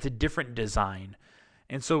 Like it's a different design.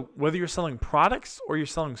 And so whether you're selling products or you're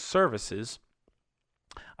selling services,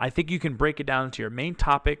 I think you can break it down into your main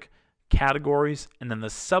topic, categories, and then the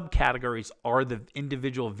subcategories are the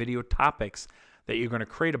individual video topics that you're going to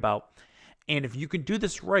create about. And if you can do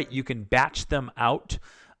this right, you can batch them out.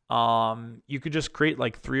 You could just create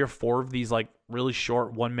like 3 or 4 of these like really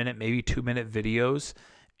short 1 minute, maybe 2 minute videos.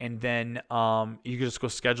 And then you can just go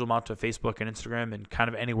schedule them out to Facebook and Instagram and kind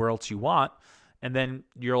of anywhere else you want. And then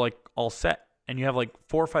you're like all set. And you have like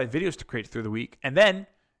 4 or 5 videos to create through the week. And then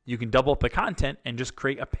you can double up the content and just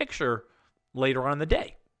create a picture later on in the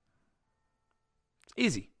day. It's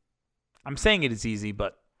easy. I'm saying it is easy,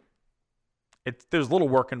 but there's a little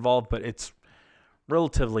work involved, but it's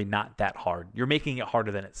relatively not that hard. You're making it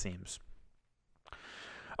harder than it seems.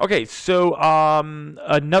 Okay, so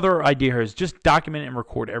another idea here is just document and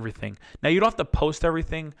record everything. Now, you don't have to post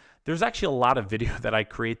everything. There's actually a lot of video that I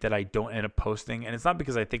create that I don't end up posting, and it's not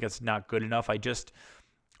because I think it's not good enough.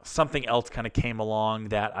 Something else kind of came along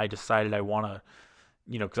that I decided I want to,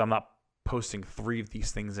 because I'm not posting 3 of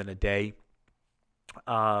these things in a day.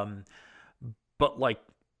 But like,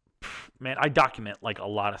 man, I document like a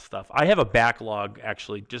lot of stuff. I have a backlog,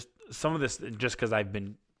 actually, just some of this just because I've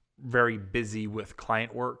been very busy with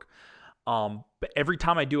client work. But every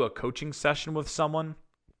time I do a coaching session with someone,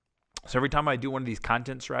 so every time I do one of these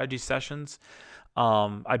content strategy sessions,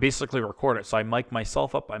 I basically record it. So I mic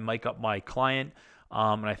myself up, I mic up my client,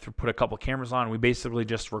 and I put a couple cameras on. We basically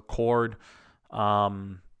just record what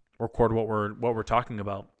we're talking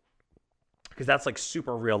about, because that's like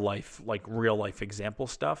super real life example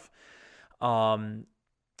stuff.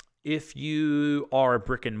 If you are a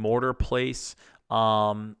brick and mortar place,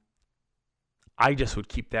 I just would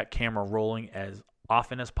keep that camera rolling as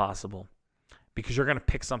often as possible, because you're going to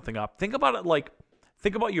pick something up. Think about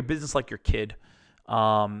your business like your kid.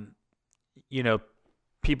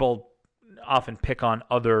 People often pick on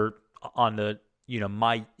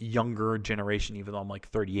my younger generation, even though I'm like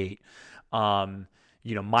 38.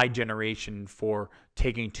 My generation for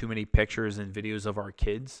taking too many pictures and videos of our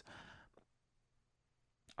kids.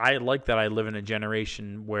 I like that I live in a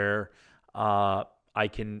generation where I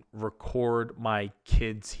can record my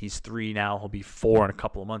kids. He's 3 now. He'll be 4 in a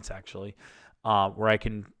couple of months, actually, where I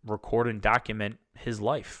can record and document his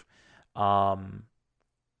life. I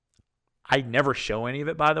never show any of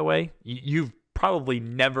it, by the way. You've probably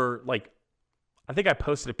never, I think I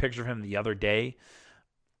posted a picture of him the other day.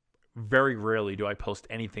 Very rarely do I post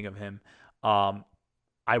anything of him.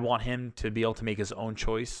 I want him to be able to make his own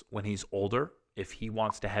choice when he's older, if he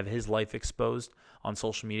wants to have his life exposed on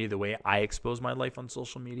social media the way I expose my life on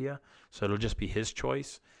social media. So it'll just be his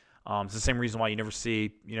choice. It's the same reason why you never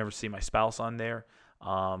see my spouse on there.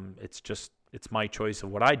 It's my choice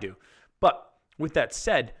of what I do. But with that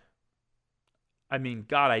said, I mean,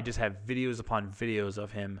 God, I just have videos upon videos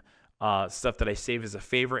of him, stuff that I save as a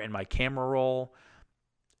favorite in my camera roll.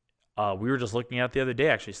 We were just looking at the other day,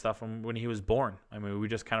 actually, stuff from when he was born. I mean, we were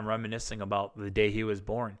just kind of reminiscing about the day he was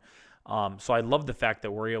born. So I love the fact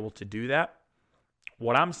that we're able to do that.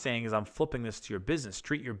 What I'm saying is I'm flipping this to your business.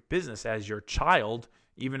 Treat your business as your child,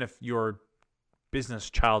 even if your business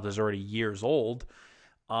child is already years old.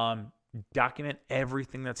 Document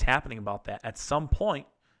everything that's happening about that. At some point,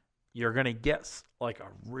 you're going to get like a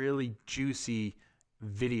really juicy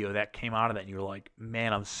video that came out of that, and you're like,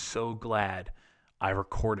 man, I'm so glad I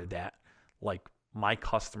recorded that. Like, my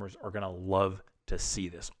customers are going to love to see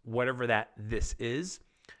this, whatever this is.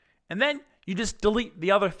 And then you just delete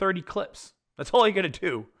the other 30 clips. That's all you got to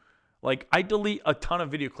do. Like, I delete a ton of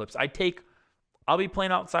video clips. I'll be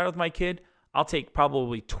playing outside with my kid. I'll take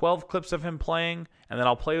probably 12 clips of him playing, and then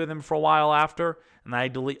I'll play with him for a while after, and I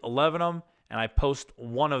delete 11 of them, and I post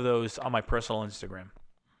one of those on my personal Instagram.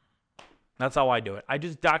 That's how I do it. I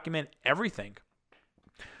just document everything.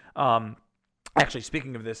 Actually,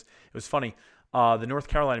 speaking of this, it was funny. The North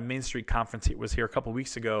Carolina Main Street Conference was here a couple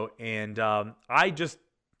weeks ago, and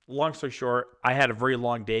long story short, I had a very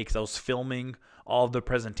long day because I was filming all of the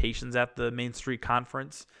presentations at the Main Street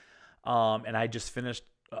Conference, and I just finished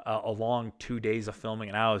a long 2 days of filming,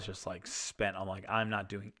 and I was just like spent. I'm like, I'm not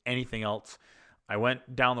doing anything else. I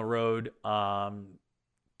went down the road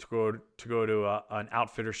to go to an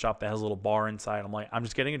outfitter shop that has a little bar inside. I'm like, I'm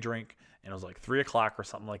just getting a drink, and it was like 3:00 or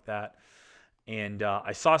something like that. And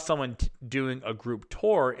I saw someone doing a group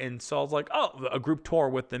tour, and so I was like, oh, a group tour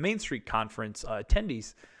with the Main Street Conference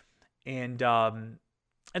attendees. And so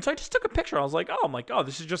I just took a picture. I was like,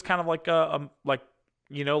 this is just kind of like like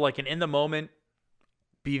an in the moment,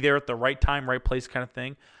 be there at the right time, right place kind of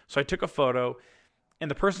thing. So I took a photo, and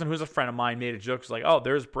the person who's a friend of mine made a joke. It's like, oh,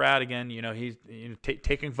 there's Brad again. He's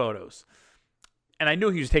taking photos, and I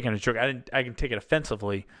knew he was taking a joke. I didn't take it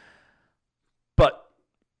offensively, but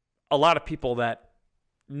a lot of people that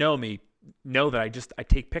know me know that I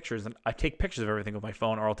take pictures, and I take pictures of everything with my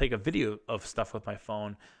phone, or I'll take a video of stuff with my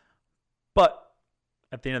phone. But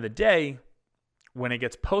at the end of the day, when it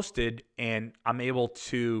gets posted and I'm able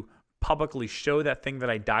to publicly show that thing that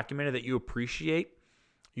I documented that you appreciate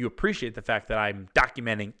the fact that I'm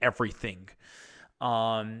documenting everything.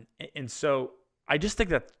 And so I just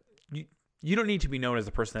think that you don't need to be known as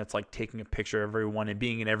the person that's like taking a picture of everyone and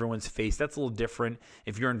being in everyone's face. That's a little different.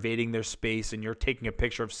 If you're invading their space and you're taking a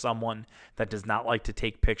picture of someone that does not like to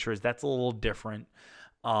take pictures, that's a little different.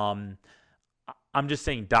 I'm just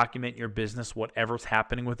saying, document your business, whatever's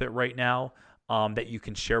happening with it right now, that you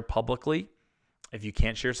can share publicly. If you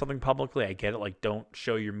can't share something publicly, I get it. Like, don't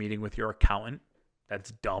show your meeting with your accountant.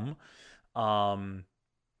 That's dumb. Unless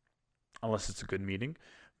it's a good meeting.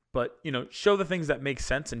 But, show the things that make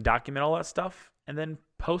sense and document all that stuff, and then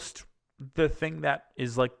post the thing that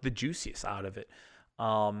is like the juiciest out of it.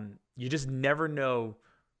 You just never know.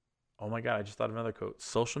 Oh my God, I just thought of another quote.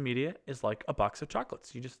 Social media is like a box of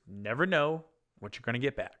chocolates. You just never know what you're going to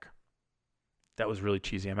get back. That was really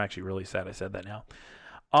cheesy. I'm actually really sad I said that now.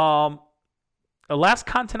 The last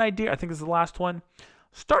content idea, I think this is the last one.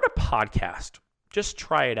 Start a podcast. Just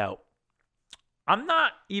try it out. I'm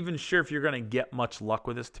not even sure if you're going to get much luck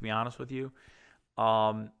with this, to be honest with you.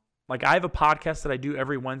 I have a podcast that I do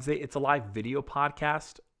every Wednesday. It's a live video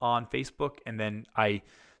podcast on Facebook, and then I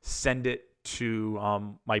send it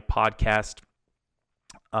to my podcast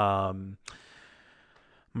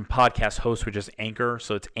host, which is Anchor.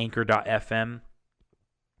 So it's anchor.fm.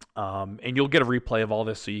 And you'll get a replay of all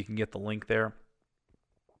this, so you can get the link there.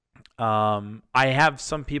 I have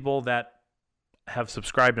some people that have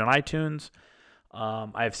subscribed on iTunes.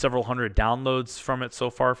 I have several hundred downloads from it so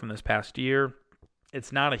far from this past year.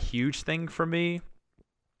 It's not a huge thing for me.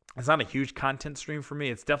 It's not a huge content stream for me.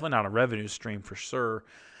 It's definitely not a revenue stream for sure.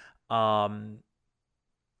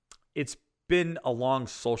 It's been a long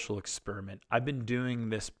social experiment. I've been doing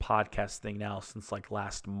this podcast thing now since like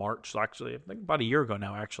last March. So actually, I think about a year ago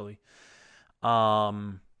now, actually. For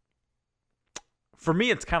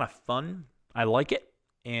me, it's kind of fun. I like it.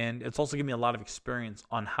 And it's also given me a lot of experience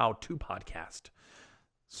on how to podcast.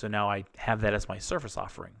 So now I have that as my service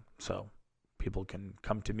offering. So people can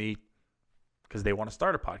come to me because they want to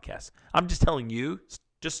start a podcast. I'm just telling you,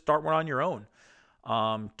 just start one on your own.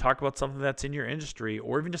 Talk about something that's in your industry,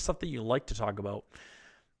 or even just something you like to talk about.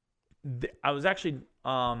 I was actually,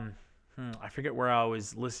 I forget where I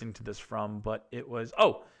was listening to this from, but it was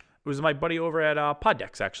my buddy over at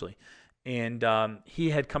Poddex, actually. And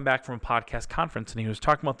he had come back from a podcast conference, and he was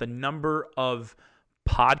talking about the number of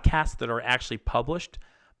podcasts that are actually published,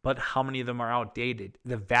 but how many of them are outdated.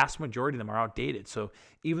 The vast majority of them are outdated. So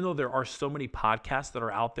even though there are so many podcasts that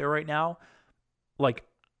are out there right now, like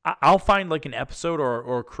I'll find like an episode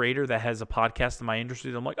or a creator that has a podcast in my industry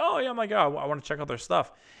that I'm like, oh yeah, my God, I want to check out their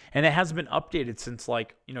stuff. And it hasn't been updated since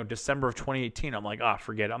December of 2018. I'm like,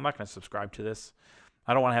 forget it. I'm not going to subscribe to this.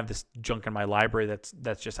 I don't want to have this junk in my library that's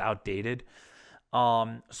just outdated.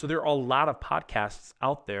 So there are a lot of podcasts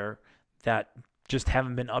out there that just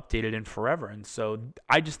haven't been updated in forever. And so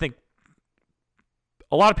I just think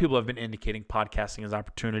a lot of people have been indicating podcasting as an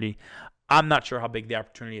opportunity. I'm not sure how big the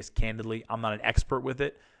opportunity is, candidly. I'm not an expert with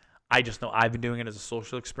it. I just know I've been doing it as a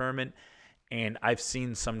social experiment, and I've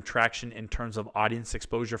seen some traction in terms of audience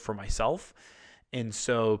exposure for myself. And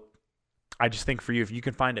so I just think for you, if you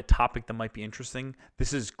can find a topic that might be interesting,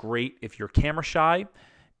 this is great if you're camera shy,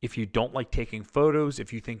 if you don't like taking photos,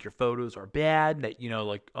 if you think your photos are bad, that,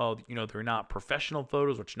 they're not professional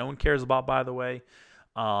photos, which no one cares about, by the way.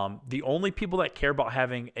 The only people that care about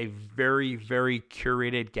having a very, very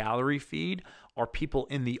curated gallery feed are people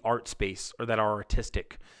in the art space or that are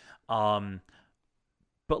artistic. But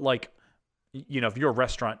like, if you're a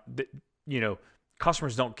restaurant,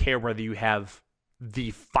 customers don't care whether you have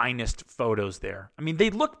the finest photos there. I mean,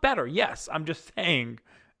 they look better. Yes. I'm just saying,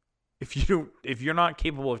 if you're not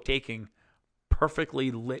capable of taking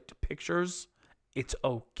perfectly lit pictures, it's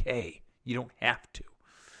okay. You don't have to.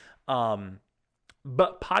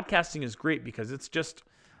 But podcasting is great because it's just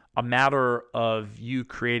a matter of you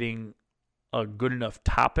creating a good enough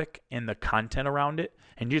topic and the content around it,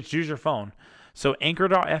 and you just use your phone. So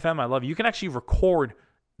Anchor.fm, I love it. You can actually record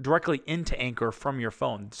directly into Anchor from your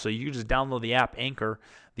phone. So you can just download the app Anchor,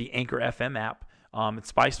 the Anchor FM app.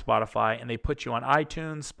 It's by Spotify, and they put you on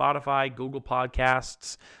iTunes, Spotify, Google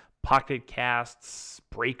Podcasts, Pocket Casts,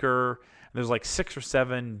 Breaker. There's like 6 or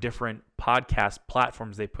 7 different podcast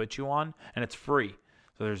platforms they put you on, and it's free.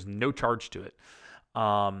 So there's no charge to it.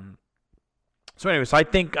 So anyway, I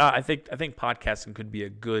think podcasting could be a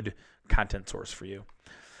good content source for you.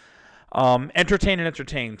 Entertain and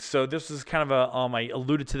entertain. So this is kind of I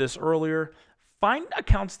alluded to this earlier. Find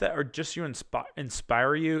accounts that are just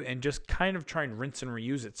inspire you, and just kind of try and rinse and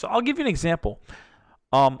reuse it. So I'll give you an example.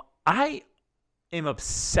 I am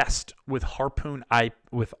obsessed with Harpoon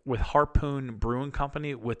Harpoon Brewing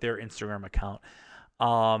Company with their Instagram account.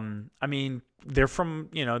 I mean, they're from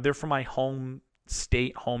my home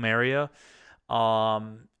state, home area.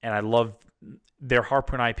 And I love their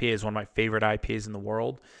Harpoon IPA is one of my favorite IPAs in the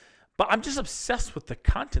world. But I'm just obsessed with the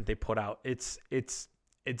content they put out. It's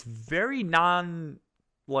very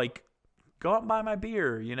like, go out and buy my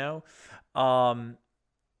beer, And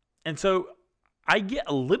so I get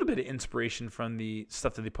a little bit of inspiration from the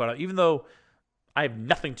stuff that they put out, even though I have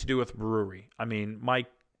nothing to do with brewery. I mean, my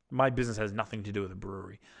business has nothing to do with a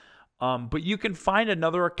brewery. But you can find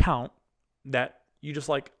another account that you just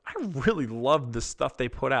like, I really love the stuff they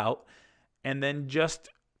put out, and then just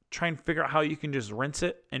try and figure out how you can just rinse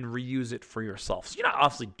it and reuse it for yourself. So you're not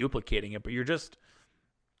obviously duplicating it, but you're just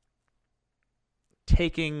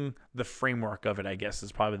taking the framework of it, I guess,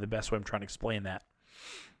 is probably the best way I'm trying to explain that.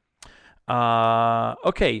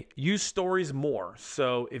 Okay, use stories more.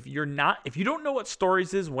 So if you don't know what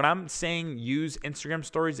stories is, when I'm saying use Instagram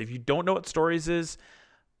stories, if you don't know what stories is,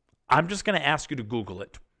 I'm just going to ask you to Google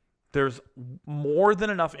it. There's more than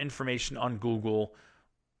enough information on Google,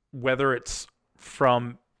 whether it's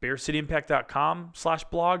from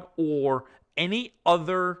bearcityimpact.com/blog or any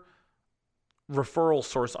other referral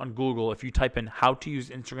source on Google. If you type in how to use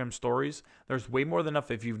Instagram stories, there's way more than enough.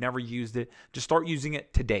 If you've never used it, just start using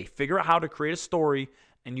it today. Figure out how to create a story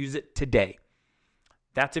and use it today.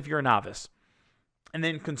 That's if you're a novice. And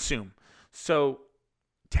then consume. So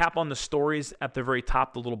tap on the stories at the very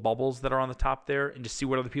top, the little bubbles that are on the top there, and just see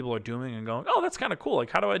what other people are doing and going, oh, that's kind of cool. Like,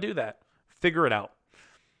 how do I do that? Figure it out.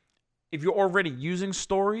 If you're already using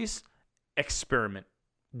stories, experiment.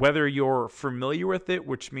 Whether you're familiar with it,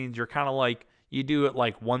 which means you're kind of like, you do it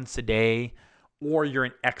like once a day, or you're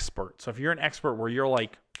an expert. So if you're an expert where you're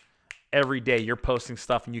like every day you're posting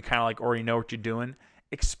stuff and you kind of like already know what you're doing,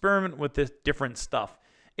 experiment with this different stuff.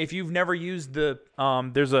 If you've never used I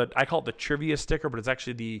call it the trivia sticker, but it's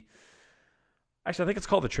actually I think it's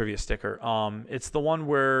called the trivia sticker. It's the one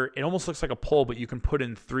where it almost looks like a poll, but you can put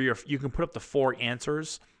in 3 or you can put up to 4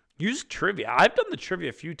 answers. Use trivia. I've done the trivia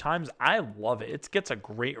a few times. I love it. It gets a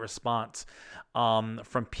great response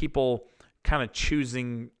from people kind of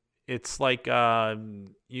choosing. It's like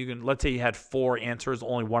let's say you had 4 answers,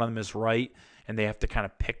 only one of them is right, and they have to kind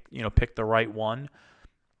of pick the right one.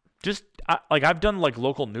 Just I've done like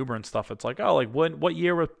local Nuber and stuff. It's like, oh, like what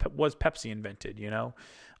year was Pepsi invented?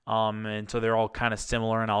 And so they're all kind of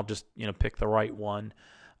similar, and I'll just pick the right one.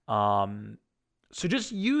 So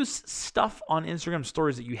just use stuff on Instagram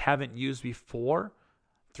stories that you haven't used before.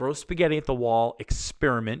 Throw spaghetti at the wall,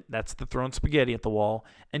 experiment. That's the throwing spaghetti at the wall,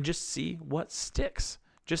 and just see what sticks.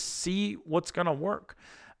 Just see what's going to work.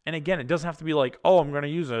 And again, it doesn't have to be like, oh, I'm going to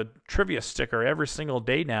use a trivia sticker every single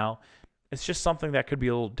day now. It's just something that could be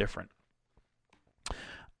a little different.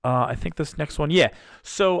 I think this next one, yeah.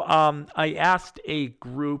 So I asked a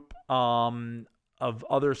group of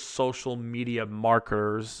other social media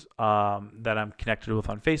marketers that I'm connected with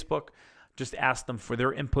on Facebook. Just asked them for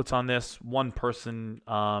their inputs on this. One person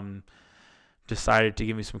decided to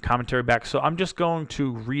give me some commentary back. So I'm just going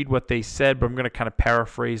to read what they said, but I'm going to kind of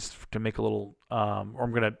paraphrase to make a little, or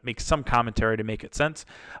I'm going to make some commentary to make it sense.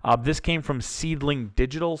 This came from Seedling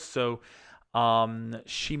Digital. So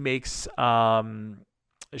she makes,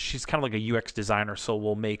 she's kind of like a UX designer. So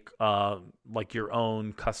we'll make like your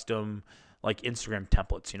own custom like Instagram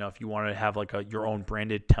templates. If you want to have like your own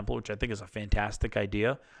branded template, which I think is a fantastic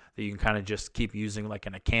idea that you can kind of just keep using like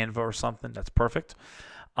in a Canva or something, that's perfect.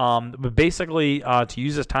 But basically, to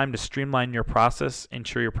use this time to streamline your process,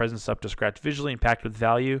 ensure your presence up to scratch visually and packed with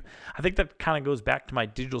value. I think that kind of goes back to my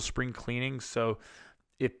digital spring cleaning. So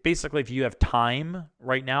if you have time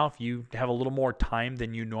right now, if you have a little more time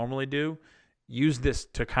than you normally do, use this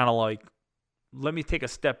to kind of like, let me take a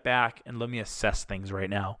step back and let me assess things right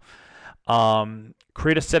now.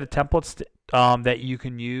 Create a set of templates that you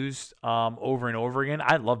can use over and over again.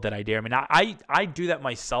 I love that idea. I mean, I do that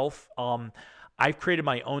myself. I've created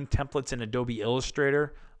my own templates in Adobe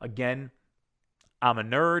Illustrator. Again, I'm a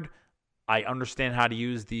nerd. I understand how to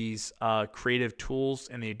use these creative tools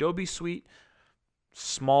in the Adobe suite.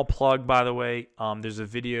 Small plug, by the way. There's a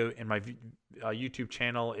video in my YouTube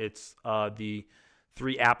channel. It's the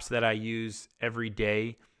 3 apps that I use every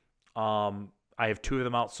day. I have 2 of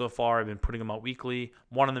them out so far. I've been putting them out weekly.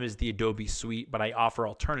 One of them is the Adobe suite, but I offer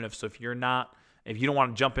alternatives. So if you don't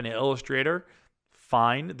want to jump into Illustrator,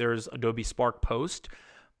 fine. There's Adobe Spark Post.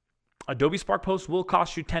 Adobe Spark Post will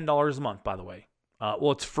cost you $10 a month, by the way.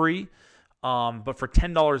 Well, it's free, but for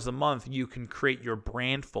 $10 a month, you can create your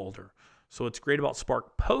brand folder. So what's great about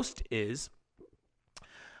Spark Post is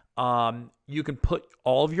you can put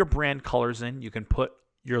all of your brand colors in. You can put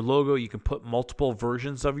your logo. You can put multiple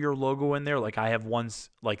versions of your logo in there. Like I have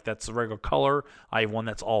ones like that's a regular color. I have one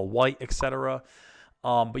that's all white, etc.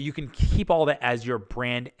 But you can keep all that as your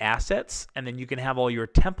brand assets, and then you can have all your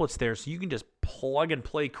templates there. So you can just plug and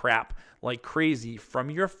play crap like crazy from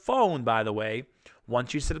your phone, by the way.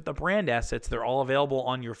 Once you set up the brand assets, they're all available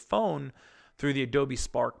on your phone through the Adobe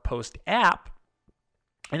Spark Post app.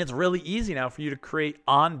 And it's really easy now for you to create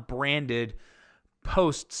on-branded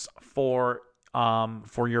posts for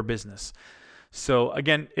your business. So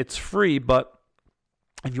again, it's free, but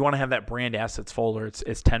if you want to have that brand assets folder, it's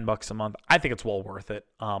 $10 a month. I think it's well worth it.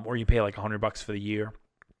 Or you pay like $100 for the year.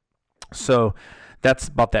 So that's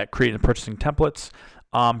about that. Creating and purchasing templates.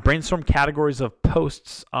 Brainstorm categories of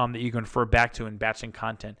posts that you can refer back to in batching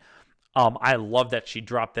content. I love that she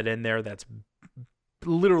dropped that in there. That's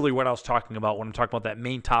literally what I was talking about when I'm talking about that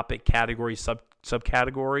main topic category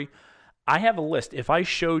subcategory. I have a list. If I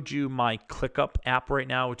showed you my ClickUp app right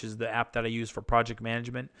now, which is the app that I use for project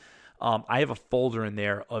management, I have a folder in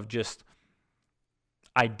there of just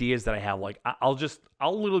ideas that I have. Like I'll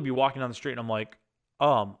literally be walking down the street and I'm like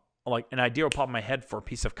an idea will pop in my head for a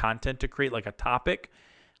piece of content to create, like a topic.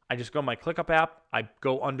 I just go to my ClickUp app. I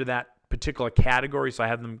go under that particular category. So I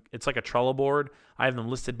have them, it's like a Trello board. I have them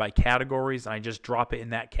listed by categories and I just drop it in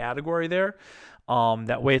that category there.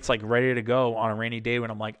 That way it's like ready to go on a rainy day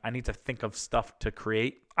when I'm like, I need to think of stuff to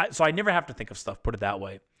create. So I never have to think of stuff, put it that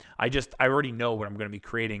way. I already know what I'm going to be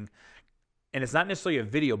creating. And it's not necessarily a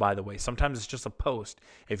video, by the way. Sometimes it's just a post.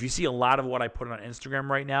 If you see a lot of what I put on Instagram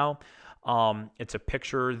right now, it's a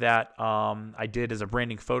picture that I did as a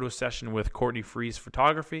branding photo session with Courtney Freeze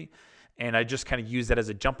Photography. And I just kind of use that as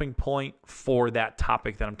a jumping point for that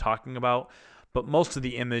topic that I'm talking about. But most of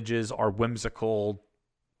the images are whimsical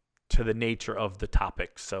to the nature of the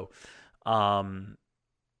topic. So I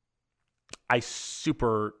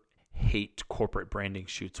super hate corporate branding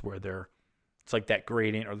shoots where it's like that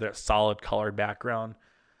gradient or that solid colored background.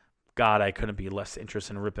 God, I couldn't be less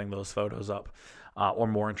interested in ripping those photos up or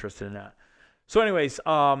more interested in that. So anyways,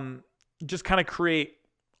 just kind of create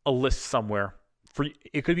a list somewhere.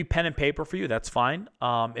 It could be pen and paper for you. That's fine.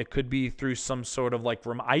 It could be through some sort of like,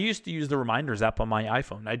 I used to use the reminders app on my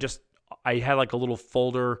iPhone. I had like a little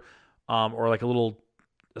folder or like a little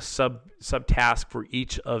sub task for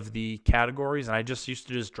each of the categories. And I just used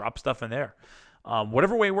to just drop stuff in there.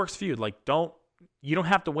 Whatever way works for you. Like you don't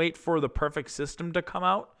have to wait for the perfect system to come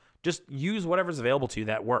out. Just use whatever's available to you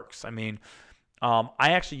that works. I mean, I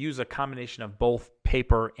actually use a combination of both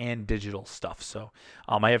paper and digital stuff. So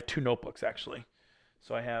I have 2 notebooks actually.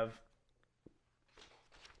 So I have,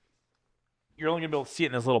 you're only going to be able to see it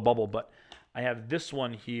in this little bubble, but I have this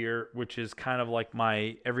one here, which is kind of like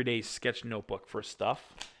my everyday sketch notebook for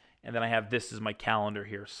stuff. And then I have this as my calendar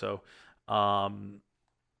here. So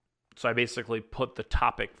so I basically put the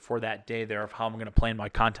topic for that day there of how I'm going to plan my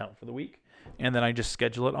content for the week. And then I just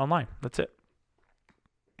schedule it online. That's it.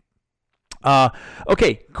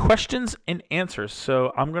 Okay, questions and answers.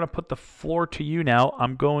 So I'm going to put the floor to you now.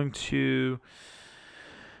 I'm going to...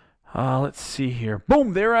 let's see here.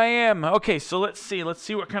 Boom, there I am. Okay, so let's see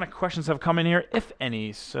what kind of questions have come in here, if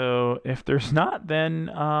any. So if there's not, then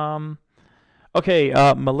okay.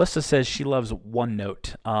 Melissa says she loves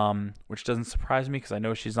OneNote, which doesn't surprise me because I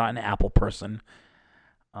know she's not an Apple person.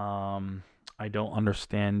 I I don't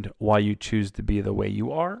understand why you choose to be the way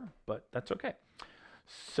you are, but that's okay.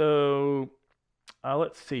 So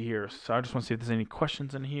let's see here. So I just want to see if there's any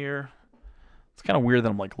questions in here. It's kind of weird that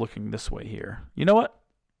I'm like looking this way here. You know what?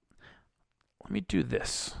 Let me do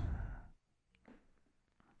this.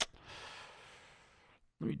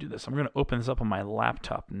 I'm going to open this up on my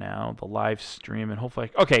laptop now, the live stream, and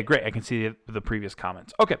hopefully, okay, great. I can see the previous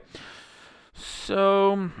comments. Okay.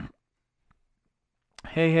 So,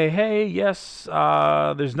 hey, yes,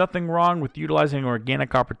 there's nothing wrong with utilizing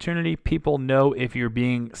organic opportunity. People know if you're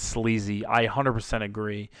being sleazy. I 100%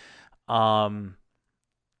 agree. I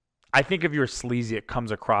think if you're sleazy, it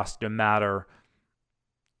comes across no matter.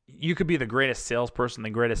 You could be the greatest salesperson,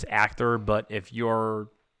 the greatest actor, but if you're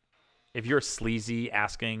sleazy,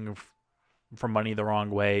 asking for money the wrong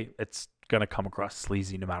way, it's going to come across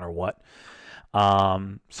sleazy no matter what.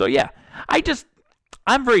 So yeah,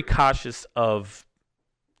 I'm very cautious of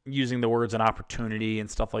using the words an opportunity and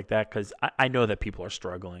stuff like that because I know that people are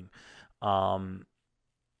struggling. And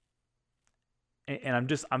I'm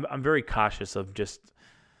very cautious of just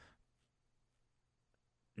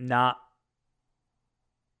not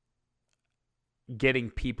getting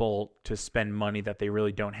people to spend money that they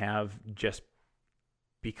really don't have just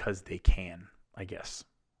because they can, I guess.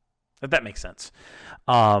 If that makes sense.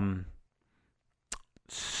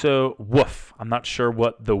 So, woof. I'm not sure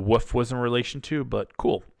what the woof was in relation to, but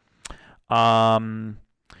cool. Eric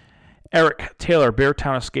Taylor,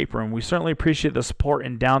 Beartown Escape Room. We certainly appreciate the support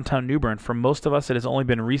in downtown New Bern. For most of us, it has only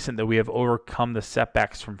been recent that we have overcome the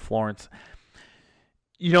setbacks from Florence.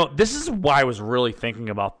 You know, this is why I was really thinking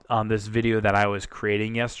about this video that I was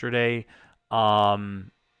creating yesterday.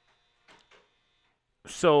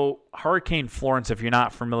 So Hurricane Florence, if you're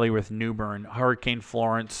not familiar with New Bern, Hurricane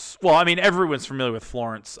Florence, well, I mean, everyone's familiar with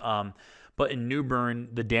Florence, but in New Bern,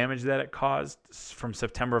 the damage that it caused from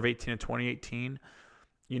September of 18 to 2018,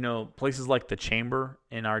 you know, places like the Chamber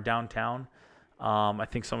in our downtown, I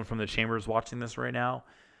think someone from the Chamber is watching this right now,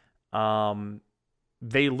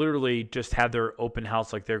 they literally just had their open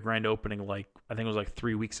house, like their grand opening, like, I think it was like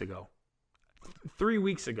 3 weeks ago. 3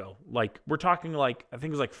 weeks ago, like we're talking like, I think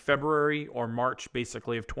it was like February or March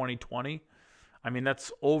basically of 2020. I mean,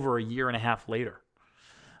 that's over a year and a half later.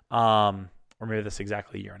 Or maybe that's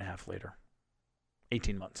exactly a year and a half later,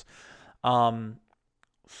 18 months.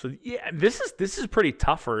 So yeah, this is pretty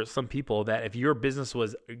tough for some people that if your business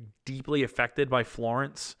was deeply affected by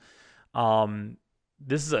Florence,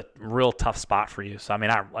 this is a real tough spot for you. So, I mean,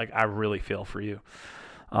 I really feel for you.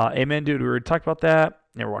 Amen, dude. We already talked about that.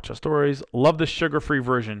 Never watch our stories. Love the sugar-free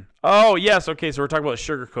version. Oh, yes. Okay, so we're talking about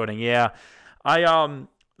sugar coating. Yeah.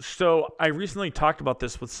 So I recently talked about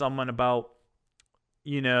this with someone about,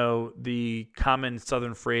 you know, the common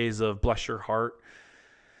Southern phrase of bless your heart.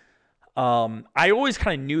 I always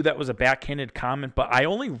kind of knew that was a backhanded comment, but I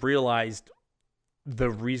only realized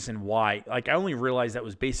the reason why. Like, I only realized that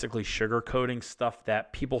was basically sugarcoating stuff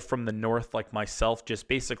that people from the north, like myself, just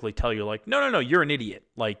basically tell you, like, no, you're an idiot.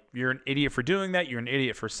 Like, you're an idiot for doing that. You're an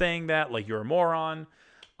idiot for saying that. Like, you're a moron.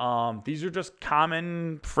 These are just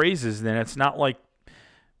common phrases. Then it's not like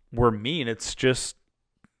we're mean. It's just,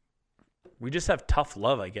 we just have tough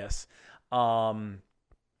love, I guess. And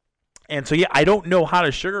so, yeah, I don't know how to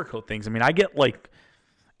sugarcoat things. I mean, I get like,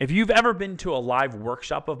 if you've ever been to a live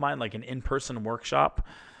workshop of mine, like an in-person workshop,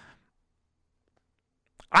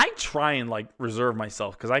 I try and like reserve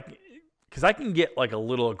myself because I can get like a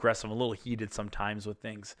little aggressive, a little heated sometimes with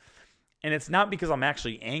things. And it's not because I'm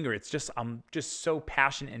actually angry. It's just I'm just so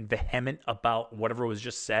passionate and vehement about whatever was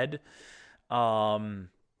just said. So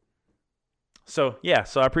yeah,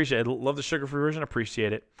 so I appreciate it. Love the sugar-free version.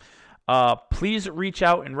 Appreciate it. Please reach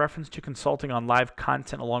out in reference to consulting on live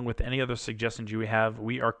content along with any other suggestions you have.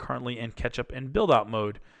 We are currently in catch-up and build-out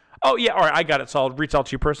mode. Oh, yeah, all right, I got it. So I'll reach out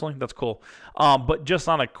to you personally. That's cool. But just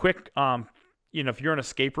on a quick, you know, if you're in an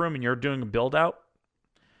escape room and you're doing a build-out,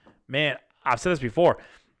 man, I've said this before.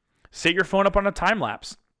 Set your phone up on a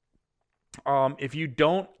time-lapse. If you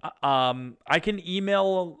don't, I can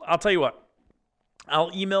email, I'll tell you what.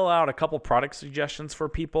 I'll email out a couple product suggestions for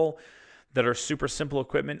people that are super simple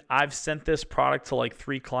equipment. I've sent this product to like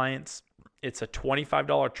 3 clients. It's a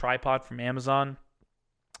 $25 tripod from Amazon.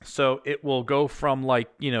 So it will go from like,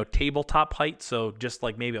 you know, tabletop height, so just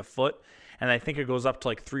like maybe a foot, and I think it goes up to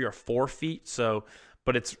like 3 or 4 feet. So,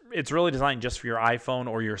 but it's really designed just for your iPhone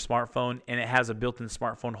or your smartphone, and it has a built-in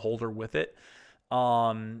smartphone holder with it.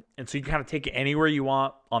 And so you can kind of take it anywhere you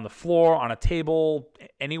want, on the floor, on a table,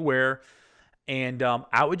 anywhere. And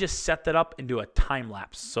I would just set that up and do a time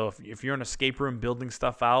lapse. So if you're in an escape room building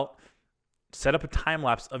stuff out, set up a time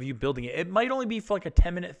lapse of you building it. It might only be for like a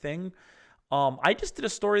 10-minute thing. I just did a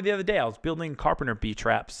story the other day. I was building carpenter bee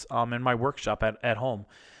traps in my workshop at home.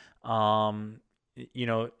 And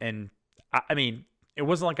I mean, it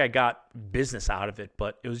wasn't like I got business out of it,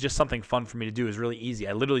 but it was just something fun for me to do. It was really easy.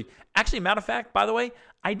 Matter of fact, by the way,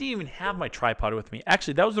 I didn't even have my tripod with me.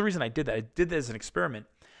 Actually, that was the reason I did that. I did that as an experiment.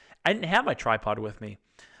 I didn't have my tripod with me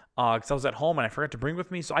because I was at home and I forgot to bring it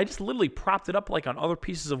with me. So I just literally propped it up like on other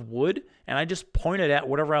pieces of wood and I just pointed at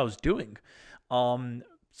whatever I was doing.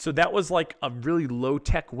 So that was like a really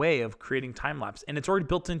low-tech way of creating time-lapse. And it's already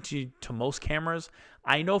built into most cameras.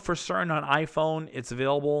 I know for certain on iPhone it's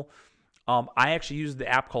available. I actually use the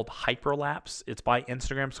app called Hyperlapse. It's by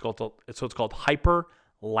Instagram. It's called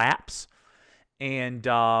Hyperlapse.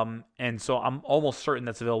 And so I'm almost certain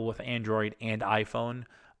that's available with Android and iPhone.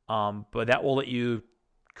 But that will let you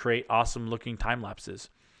create awesome-looking time-lapses.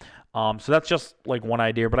 So that's just like one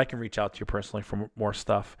idea, but I can reach out to you personally for more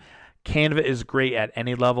stuff. Canva is great at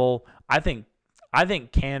any level. I think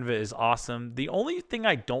Canva is awesome. The only thing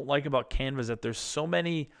I don't like about Canva is that there's so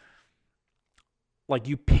many, like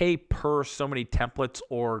you pay per so many templates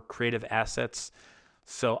or creative assets.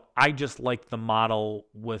 So I just like the model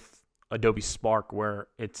with Adobe Spark where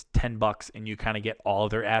it's $10 and you kind of get all of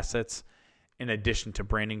their assets in addition to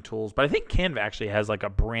branding tools. But I think Canva actually has like a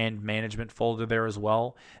brand management folder there as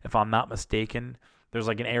well, if I'm not mistaken. There's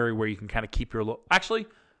like an area where you can kind of keep your actually,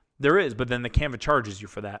 there is, but then the Canva charges you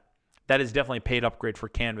for that. That is definitely a paid upgrade for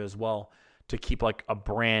Canva as well to keep like a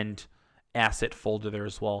brand asset folder there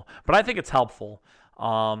as well. But I think it's helpful.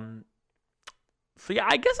 So yeah,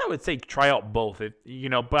 I guess I would say try out both. But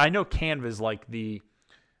I know Canva is like the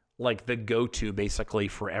go-to basically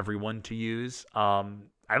for everyone to use. I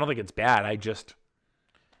don't think it's bad.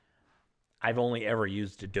 I've only ever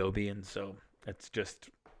used Adobe, and so it's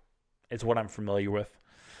what I'm familiar with.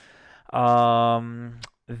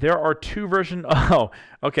 There are two versions. Oh,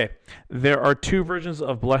 okay. There are two versions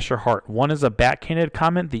of Bless Your Heart. One is a backhanded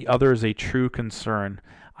comment. The other is a true concern.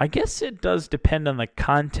 I guess it does depend on the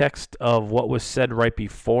context of what was said right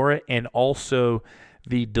before it and also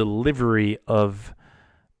the delivery of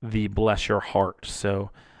the Bless Your Heart.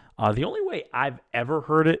 So the only way I've ever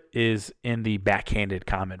heard it is in the backhanded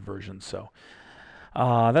comment version. So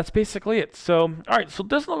that's basically it. So, all right. So it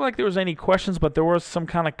doesn't look like there was any questions, but there was some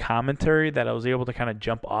kind of commentary that I was able to kind of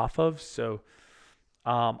jump off of. So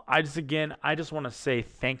I just want to say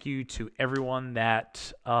thank you to everyone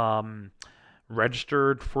that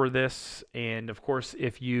registered for this. And of course,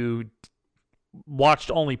 if you watched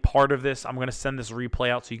only part of this, I'm going to send this replay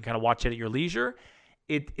out so you can kind of watch it at your leisure.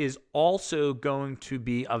 It is also going to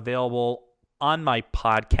be available on my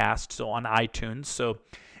podcast, so on iTunes. So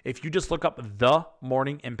if you just look up The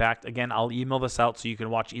Morning Impact, again, I'll email this out so you can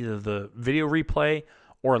watch either the video replay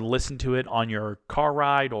or listen to it on your car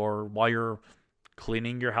ride or while you're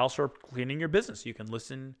cleaning your house or cleaning your business. You can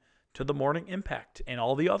listen to The Morning Impact and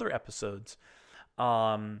all the other episodes.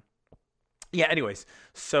 Anyways.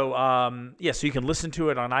 So you can listen to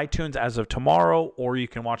it on iTunes as of tomorrow, or you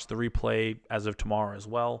can watch the replay as of tomorrow as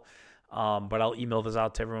well. But I'll email this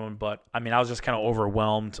out to everyone. But I mean, I was just kind of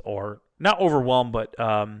overwhelmed, or not overwhelmed, but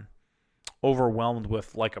overwhelmed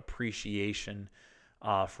with like appreciation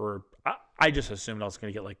for. I just assumed I was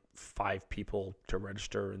going to get like 5 people to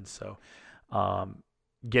register, and so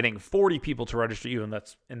getting 40 people to register, even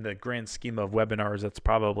that's in the grand scheme of webinars, that's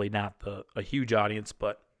probably not a huge audience,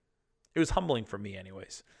 but it was humbling for me,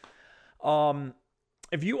 anyways.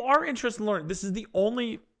 If you are interested in learning, this is the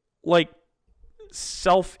only like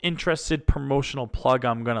self-interested promotional plug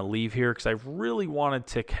I'm going to leave here because I really wanted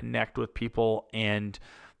to connect with people and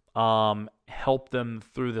help them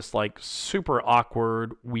through this like super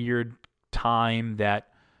awkward, weird time that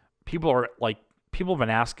people have been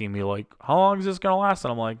asking me like, how long is this going to last?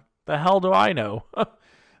 And I'm like, the hell do I know? I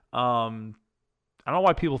don't know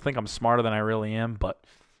why people think I'm smarter than I really am, but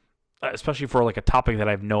especially for like a topic that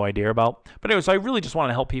I have no idea about. But anyway, so I really just want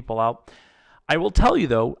to help people out. I will tell you,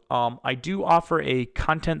 though, I do offer a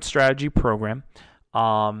content strategy program.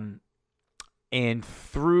 And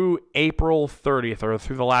through April 30th, or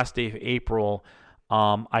through the last day of April,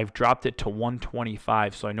 I've dropped it to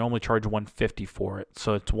 $125. So I normally charge $150 for it.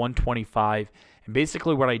 So it's $125. And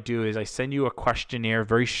basically what I do is I send you a questionnaire,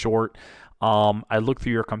 very short. I look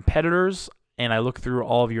through your competitors, and I look through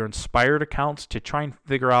all of your Inspired accounts to try and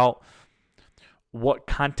figure out what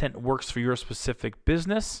content works for your specific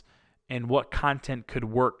business and what content could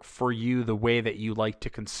work for you the way that you like to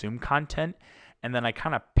consume content. And then I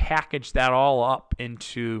kind of package that all up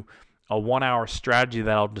into a 1-hour strategy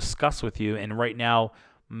that I'll discuss with you. And right now,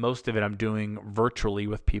 most of it I'm doing virtually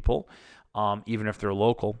with people, even if they're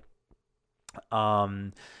local.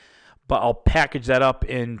 but I'll package that up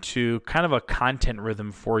into kind of a content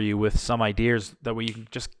rhythm for you with some ideas. That way you can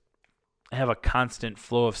just have a constant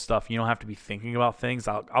flow of stuff. You don't have to be thinking about things.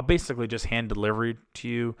 I'll basically just hand deliver to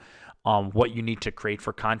you what you need to create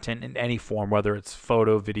for content in any form, whether it's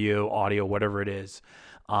photo, video, audio, whatever it is.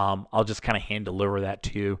 I'll just kind of hand deliver that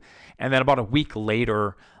to you. And then about a week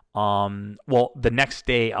later, the next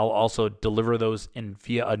day, I'll also deliver those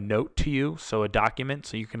via a note to you, so a document,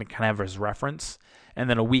 so you can kind of have as reference. And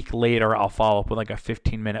then a week later, I'll follow up with like a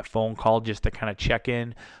 15-minute phone call just to kind of check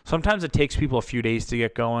in. Sometimes it takes people a few days to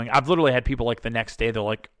get going. I've literally had people like the next day, they're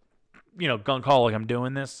like, gun call, like I'm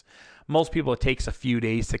doing this. Most people, it takes a few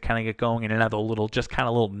days to kind of get going, and another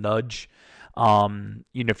little nudge.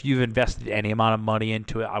 If you've invested any amount of money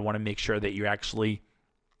into it, I want to make sure that you're actually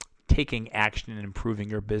taking action and improving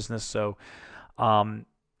your business. So,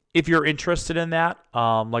 if you're interested in that,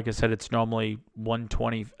 like I said, it's normally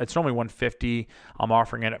 $120. It's normally $150. I'm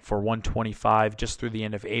offering it for $125 just through the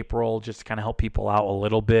end of April, just to kind of help people out a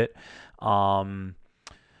little bit. There's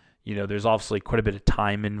obviously quite a bit of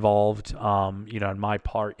time involved, on my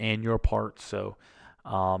part and your part. So,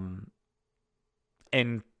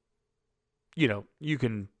 you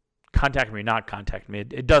can contact me, not contact me.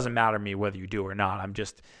 It doesn't matter to me whether you do or not. I'm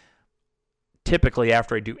just typically,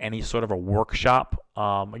 after I do any sort of a workshop,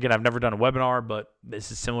 again, I've never done a webinar, but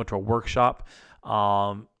this is similar to a workshop.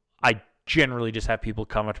 I generally just have people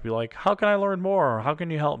come up to be like, how can I learn more? Or how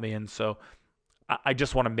can you help me? And so I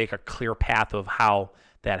just want to make a clear path of how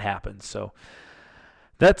that happens. So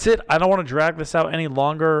that's it. I don't want to drag this out any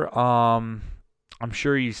longer. I'm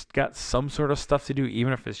sure you've got some sort of stuff to do,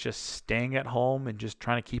 even if it's just staying at home and just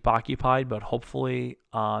trying to keep occupied. But hopefully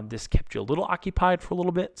this kept you a little occupied for a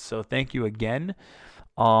little bit. So thank you again.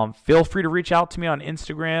 Feel free to reach out to me on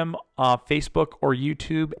Instagram, Facebook, or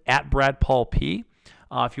YouTube at Brad Paul P.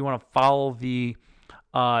 If you want to follow the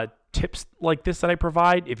tips like this that I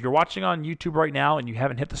provide. If you're watching on YouTube right now and you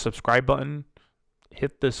haven't hit the subscribe button,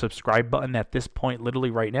 hit the subscribe button at this point,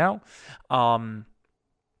 literally right now.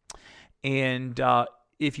 And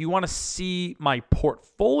if you want to see my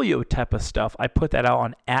portfolio type of stuff, I put that out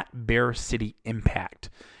on at Bear City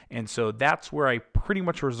Impact. And so that's where I pretty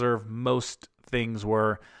much reserve most things,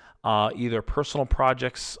 where either personal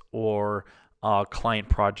projects or client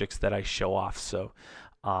projects that I show off. So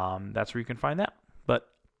that's where you can find that. But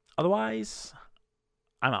otherwise,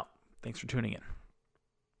 I'm out. Thanks for tuning in.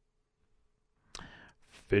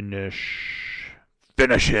 Finish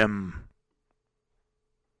him.